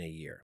take in a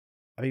year?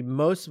 I mean,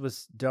 most of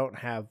us don't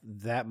have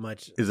that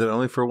much. Is it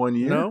only for 1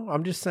 year? No,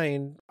 I'm just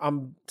saying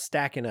I'm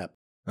stacking up.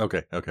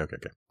 Okay.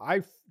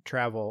 I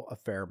travel a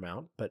fair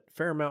amount, but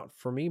fair amount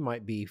for me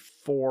might be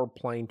 4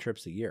 plane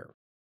trips a year.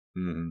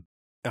 Mm-hmm.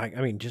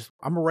 I mean,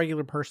 I'm a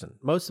regular person.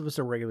 Most of us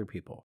are regular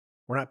people.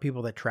 We're not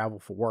people that travel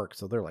for work.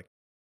 So they're like,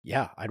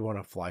 yeah, I'd want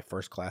to fly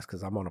first class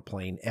because I'm on a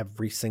plane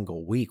every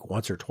single week,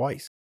 once or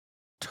twice.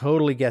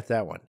 Totally get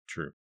that one.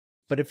 True.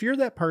 But if you're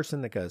that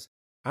person that goes,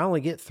 I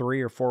only get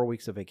 3 or 4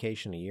 weeks of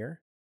vacation a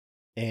year,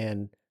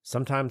 and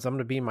sometimes I'm going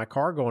to be in my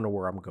car going to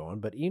where I'm going,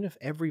 but even if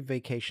every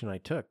vacation I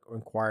took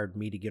required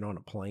me to get on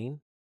a plane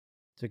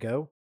to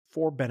go,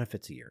 4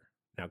 benefits a year.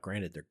 Now,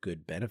 granted, they're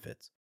good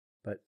benefits,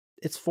 but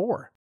it's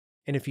 4.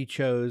 And if you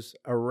chose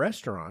a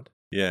restaurant,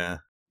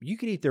 you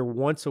could eat there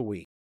once a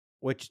week,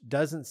 which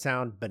doesn't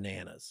sound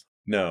bananas.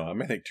 No,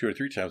 I think 2 or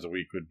 3 times a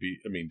week would be,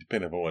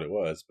 depending on what it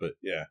was, but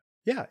yeah.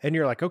 Yeah, and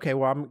you're like, okay,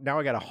 well, now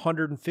I got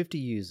 150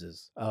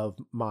 uses of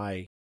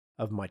my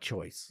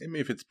choice. I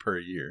mean, if it's per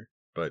year,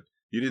 but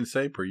you didn't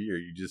say per year.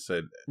 You just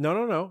said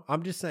no.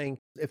 I'm just saying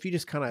if you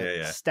just kind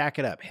of stack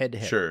it up head to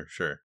head.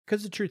 Sure.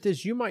 Because the truth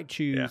is, you might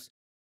choose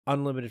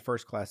unlimited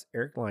first class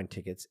airline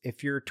tickets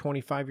if you're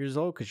 25 years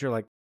old, because you're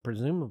like,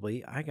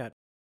 presumably, I got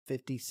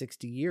 50,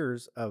 60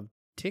 years of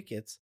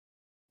tickets.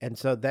 And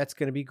so that's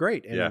going to be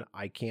great. And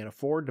I can't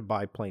afford to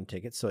buy plane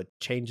tickets. So it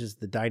changes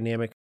the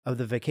dynamic of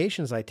the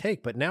vacations I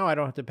take. But now I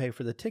don't have to pay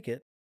for the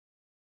ticket.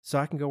 So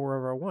I can go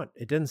wherever I want.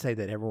 It doesn't say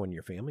that everyone in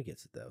your family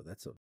gets it, though.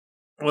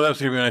 Well, that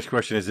was going to be my next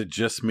question. Is it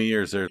just me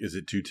or is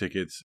it 2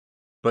 tickets?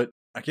 But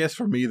I guess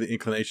for me, the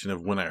inclination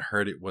of when I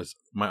heard it was,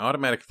 my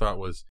automatic thought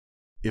was,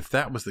 if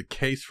that was the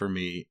case for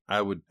me,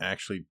 I would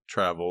actually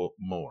travel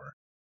more.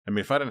 I mean,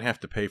 if I didn't have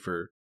to pay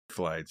for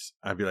flights,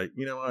 I'd be like,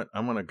 you know what?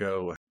 I'm going to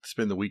go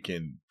spend the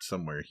weekend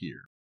somewhere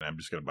here. And I'm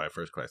just going to buy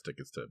first class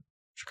tickets to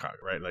Chicago,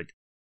 right?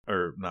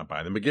 Or not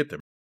buy them, but get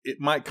them. It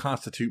might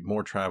constitute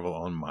more travel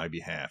on my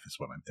behalf is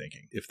what I'm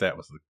thinking, if that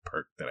was the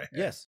perk that I had.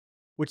 Yes,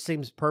 which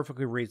seems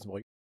perfectly reasonable.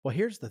 Well,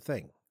 here's the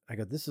thing. I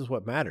go, this is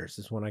what matters,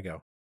 is when I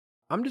go,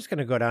 I'm just going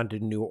to go down to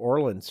New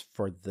Orleans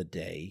for the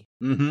day.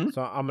 Mm-hmm.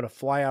 So I'm going to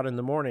fly out in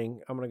the morning.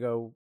 I'm going to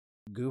go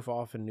goof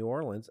off in New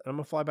Orleans, and I'm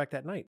going to fly back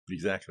that night.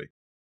 Exactly.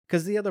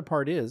 Because the other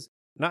part is,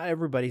 not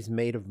everybody's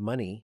made of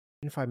money.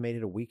 If I made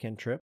it a weekend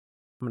trip,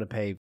 I'm going to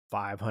pay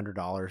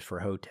 $500 for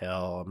a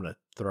hotel. I'm going to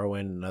throw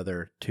in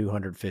another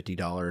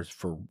 $250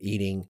 for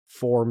eating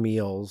 4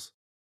 meals.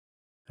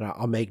 And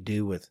I'll make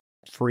do with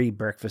free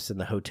breakfast in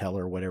the hotel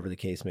or whatever the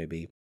case may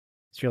be.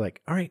 So you're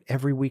like, all right,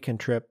 every weekend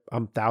trip,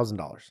 I'm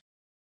 $1,000.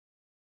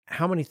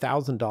 How many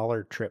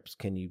 $1,000 trips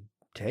can you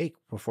take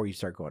before you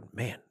start going,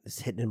 man, this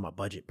is hitting in my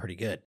budget pretty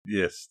good?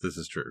 Yes, this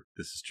is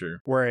true.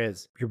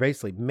 Whereas you're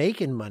basically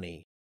making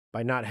money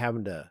by not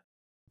having to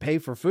pay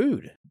for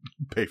food.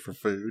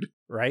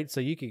 Right? So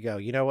you could go,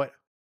 you know what?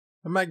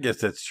 I might guess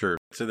that's true.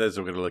 So that's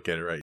what we're going to look at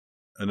it, right?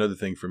 Another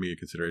thing for me, a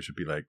consideration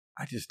would be like,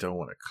 I just don't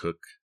want to cook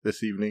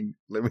this evening.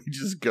 Let me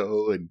just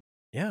go and...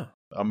 Yeah.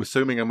 I'm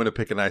assuming I'm going to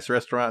pick a nice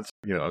restaurant.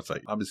 It's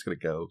like, I'm just going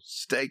to go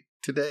steak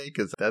today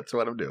because that's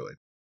what I'm doing.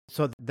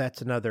 So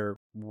that's another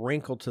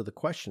wrinkle to the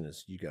question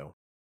is you go,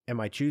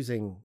 am I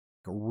choosing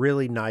a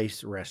really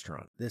nice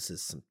restaurant? This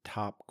is some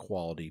top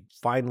quality,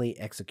 finely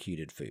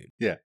executed food.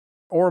 Yeah.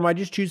 Or am I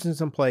just choosing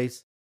some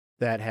place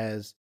that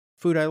has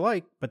food I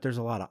like, but there's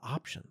a lot of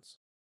options?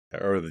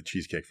 Or the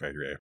Cheesecake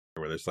Factory,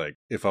 where there's like,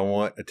 if I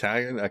want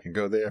Italian, I can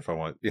go there. If I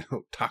want,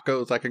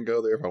 tacos, I can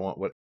go there. If I want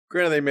what.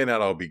 Granted, they may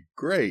not all be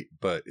great,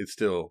 but it's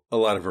still a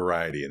lot of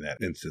variety in that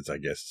instance, I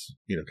guess,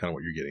 kind of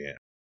what you're getting at.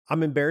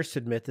 I'm embarrassed to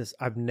admit this.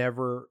 I've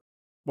never,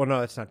 well,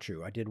 no, that's not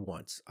true. I did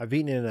once. I've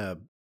eaten in a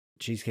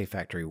Cheesecake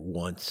Factory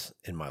once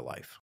in my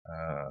life.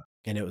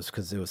 And it was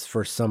because it was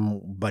for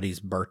somebody's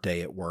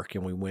birthday at work,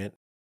 and we went.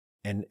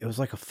 And it was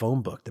like a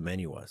phone book, the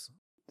menu was.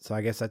 So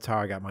I guess that's how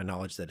I got my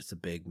knowledge that it's a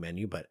big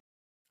menu. But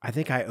I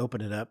think I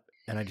opened it up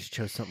and I just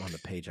chose something on the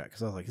page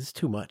because I was like, this is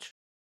too much.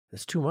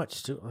 It's too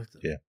much.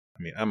 Yeah. I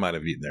mean, I might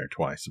have eaten there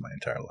twice in my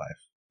entire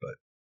life, but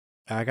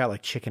I got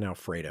like chicken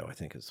Alfredo, I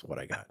think is what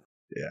I got.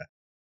 Yeah.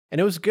 And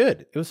it was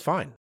good. It was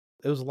fine.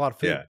 It was a lot of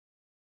food. Yeah.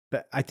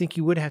 But I think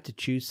you would have to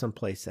choose some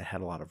place that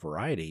had a lot of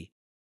variety.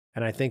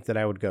 And I think that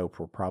I would go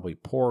for probably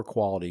poor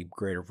quality,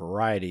 greater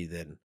variety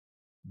than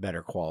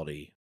better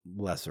quality,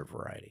 lesser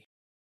variety.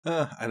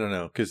 I don't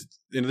know. Because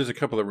there's a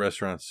couple of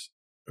restaurants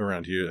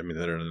around here, I mean,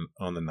 that are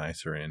on the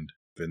nicer end.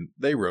 And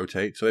they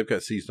rotate. So they've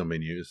got seasonal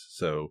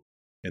menus.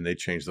 And they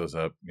change those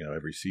up,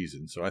 every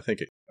season. So I think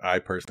I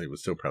personally would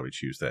still probably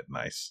choose that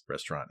nice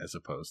restaurant as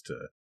opposed to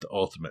the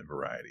ultimate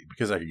variety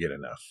because I could get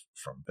enough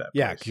from that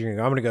Yeah, place. because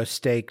I'm going to go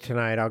steak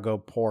tonight. I'll go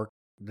pork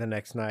the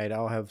next night.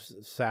 I'll have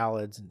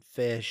salads and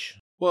fish.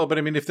 Well, but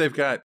I mean, if they've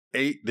got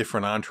 8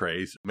 different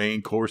entrees,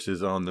 main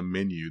courses on the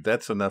menu,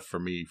 that's enough for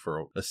me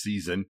for a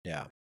season.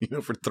 Yeah.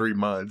 For 3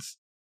 months.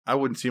 I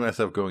wouldn't see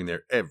myself going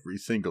there every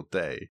single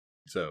day.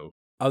 So.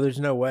 Oh, there's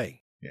no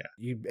way. Yeah.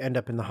 You'd end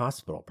up in the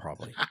hospital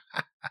probably.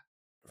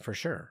 For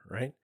sure,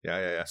 right?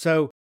 Yeah.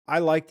 So I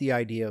like the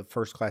idea of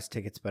first class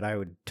tickets, but I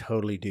would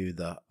totally do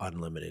the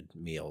unlimited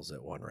meals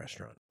at one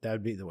restaurant. That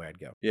would be the way I'd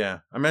go. Yeah.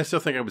 I mean, I still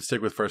think I would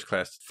stick with first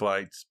class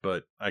flights,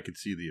 but I could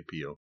see the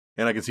appeal.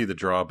 And I can see the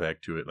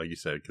drawback to it, like you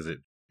said, because it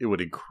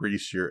would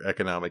increase your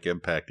economic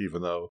impact,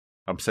 even though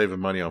I'm saving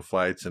money on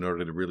flights. In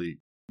order to really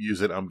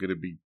use it, I'm going to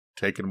be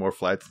taking more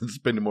flights and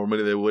spending more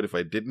money than I would if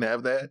I didn't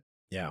have that.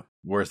 Yeah.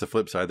 Whereas the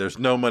flip side, there's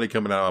no money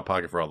coming out of my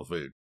pocket for all the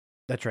food.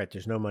 That's right.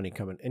 There's no money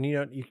coming. And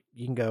you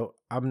can go,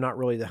 I'm not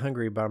really that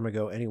hungry, but I'm going to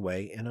go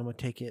anyway. And I'm going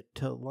to take it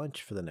to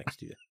lunch for the next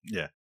 2 days.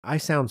 Yeah. I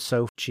sound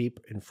so cheap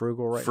and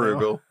frugal right now.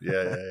 Frugal.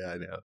 Yeah, I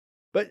know.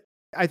 But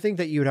I think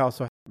that you would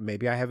also,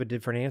 maybe I have a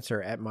different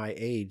answer at my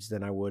age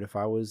than I would if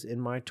I was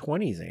in my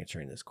 20s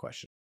answering this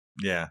question.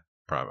 Yeah,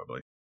 probably.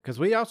 Because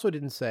we also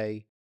didn't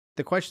say,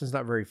 the question's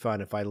not very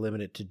fun if I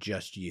limit it to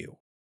just you.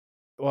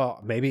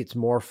 Well, maybe it's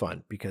more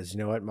fun because you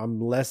know what? I'm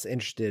less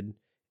interested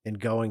in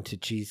going to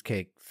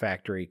Cheesecake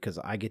Factory because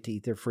I get to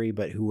eat there free,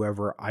 but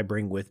whoever I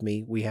bring with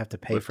me, we have to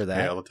pay for that.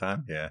 Pay all the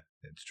time? Yeah,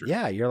 it's true.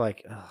 Yeah, you're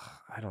like,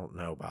 I don't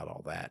know about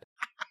all that.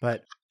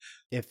 But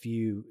if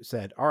you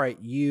said, all right,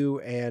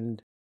 you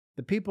and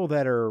the people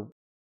that are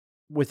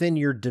within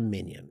your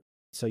dominion,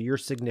 so your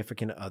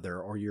significant other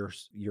or your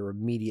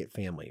immediate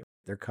family,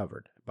 they're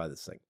covered by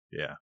this thing.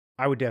 Yeah.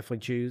 I would definitely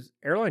choose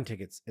airline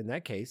tickets in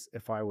that case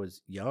if I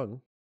was young.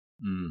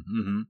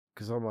 Mm-hmm.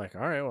 Because I'm like,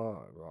 all right,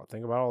 well,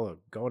 think about all the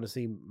going to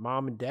see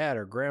mom and dad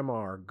or grandma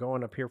or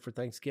going up here for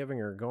Thanksgiving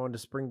or going to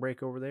spring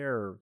break over there.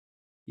 Or,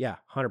 yeah,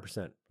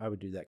 100%. I would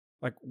do that.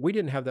 Like, we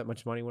didn't have that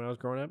much money when I was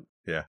growing up.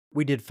 Yeah.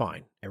 We did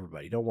fine,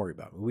 everybody. Don't worry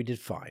about me. We did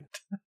fine.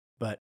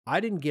 But I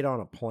didn't get on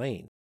a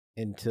plane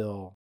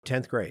until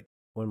 10th grade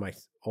when my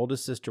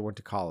oldest sister went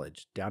to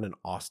college down in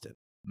Austin.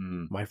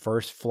 Mm. My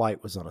first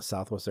flight was on a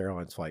Southwest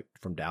Airlines flight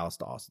from Dallas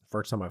to Austin.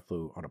 First time I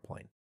flew on a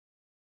plane.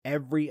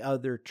 Every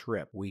other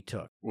trip we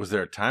took. Was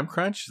there a time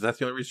crunch? Is that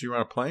the only reason you were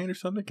on a plane or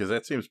something? Because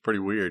that seems pretty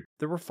weird.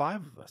 There were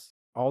 5 of us.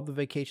 All the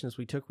vacations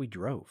we took, we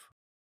drove.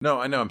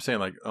 No, I know. I'm saying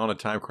like on a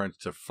time crunch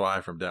to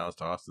fly from Dallas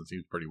to Austin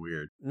seems pretty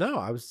weird. No,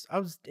 I was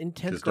in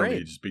 10th grade.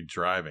 You'd just be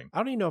driving. I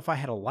don't even know if I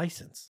had a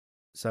license.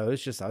 So I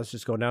was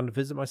just going down to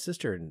visit my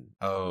sister. And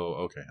oh,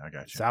 okay. I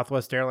got you.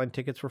 Southwest Airline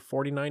tickets were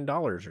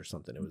 $49 or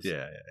something. It was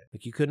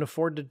like you couldn't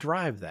afford to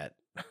drive that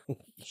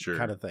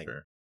kind of thing.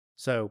 Sure.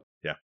 So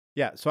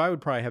yeah. So I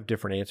would probably have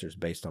different answers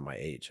based on my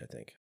age, I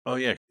think. Oh,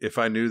 yeah. If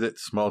I knew that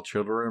small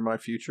children were in my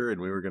future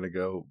and we were going to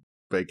go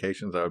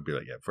vacations, I would be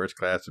like, yeah, first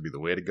class would be the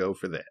way to go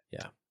for that.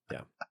 Yeah.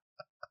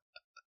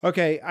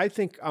 Okay. I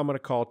think I'm going to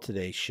call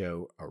today's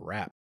show a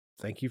wrap.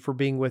 Thank you for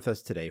being with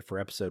us today for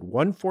episode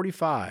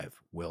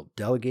 145. Will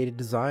Delegated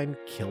Design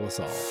Kill Us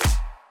All?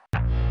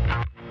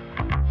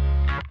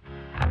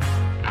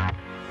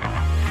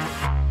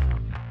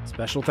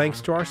 Special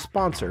thanks to our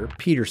sponsor,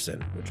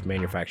 Peterson, which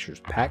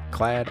manufactures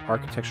pack-clad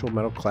architectural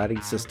metal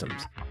cladding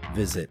systems.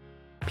 Visit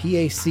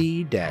pac-clad.com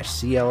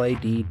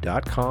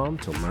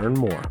to learn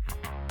more.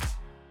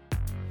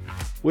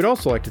 We'd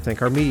also like to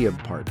thank our media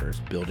partners,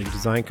 Building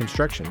Design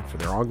Construction, for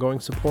their ongoing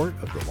support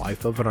of the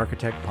Life of an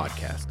Architect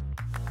podcast.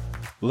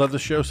 Love the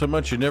show so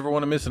much you never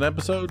want to miss an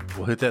episode?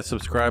 Well, hit that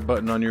subscribe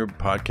button on your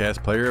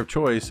podcast player of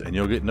choice, and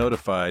you'll get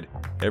notified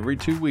every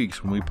 2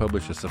 weeks when we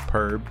publish a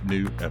superb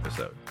new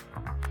episode.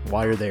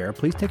 While you're there,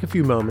 please take a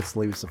few moments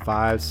and leave us a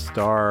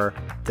 5-star,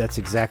 that's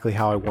exactly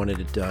how I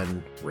wanted it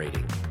done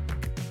rating.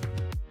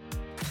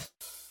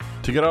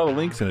 To get all the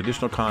links and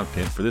additional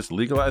content for this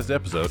legalized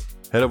episode,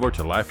 head over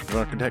to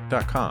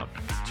lifeofanarchitect.com.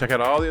 Check out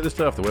all the other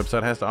stuff the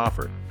website has to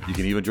offer. You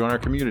can even join our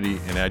community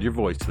and add your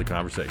voice to the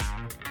conversation.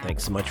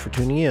 Thanks so much for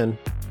tuning in.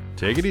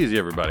 Take it easy,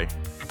 everybody.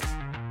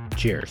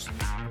 Cheers.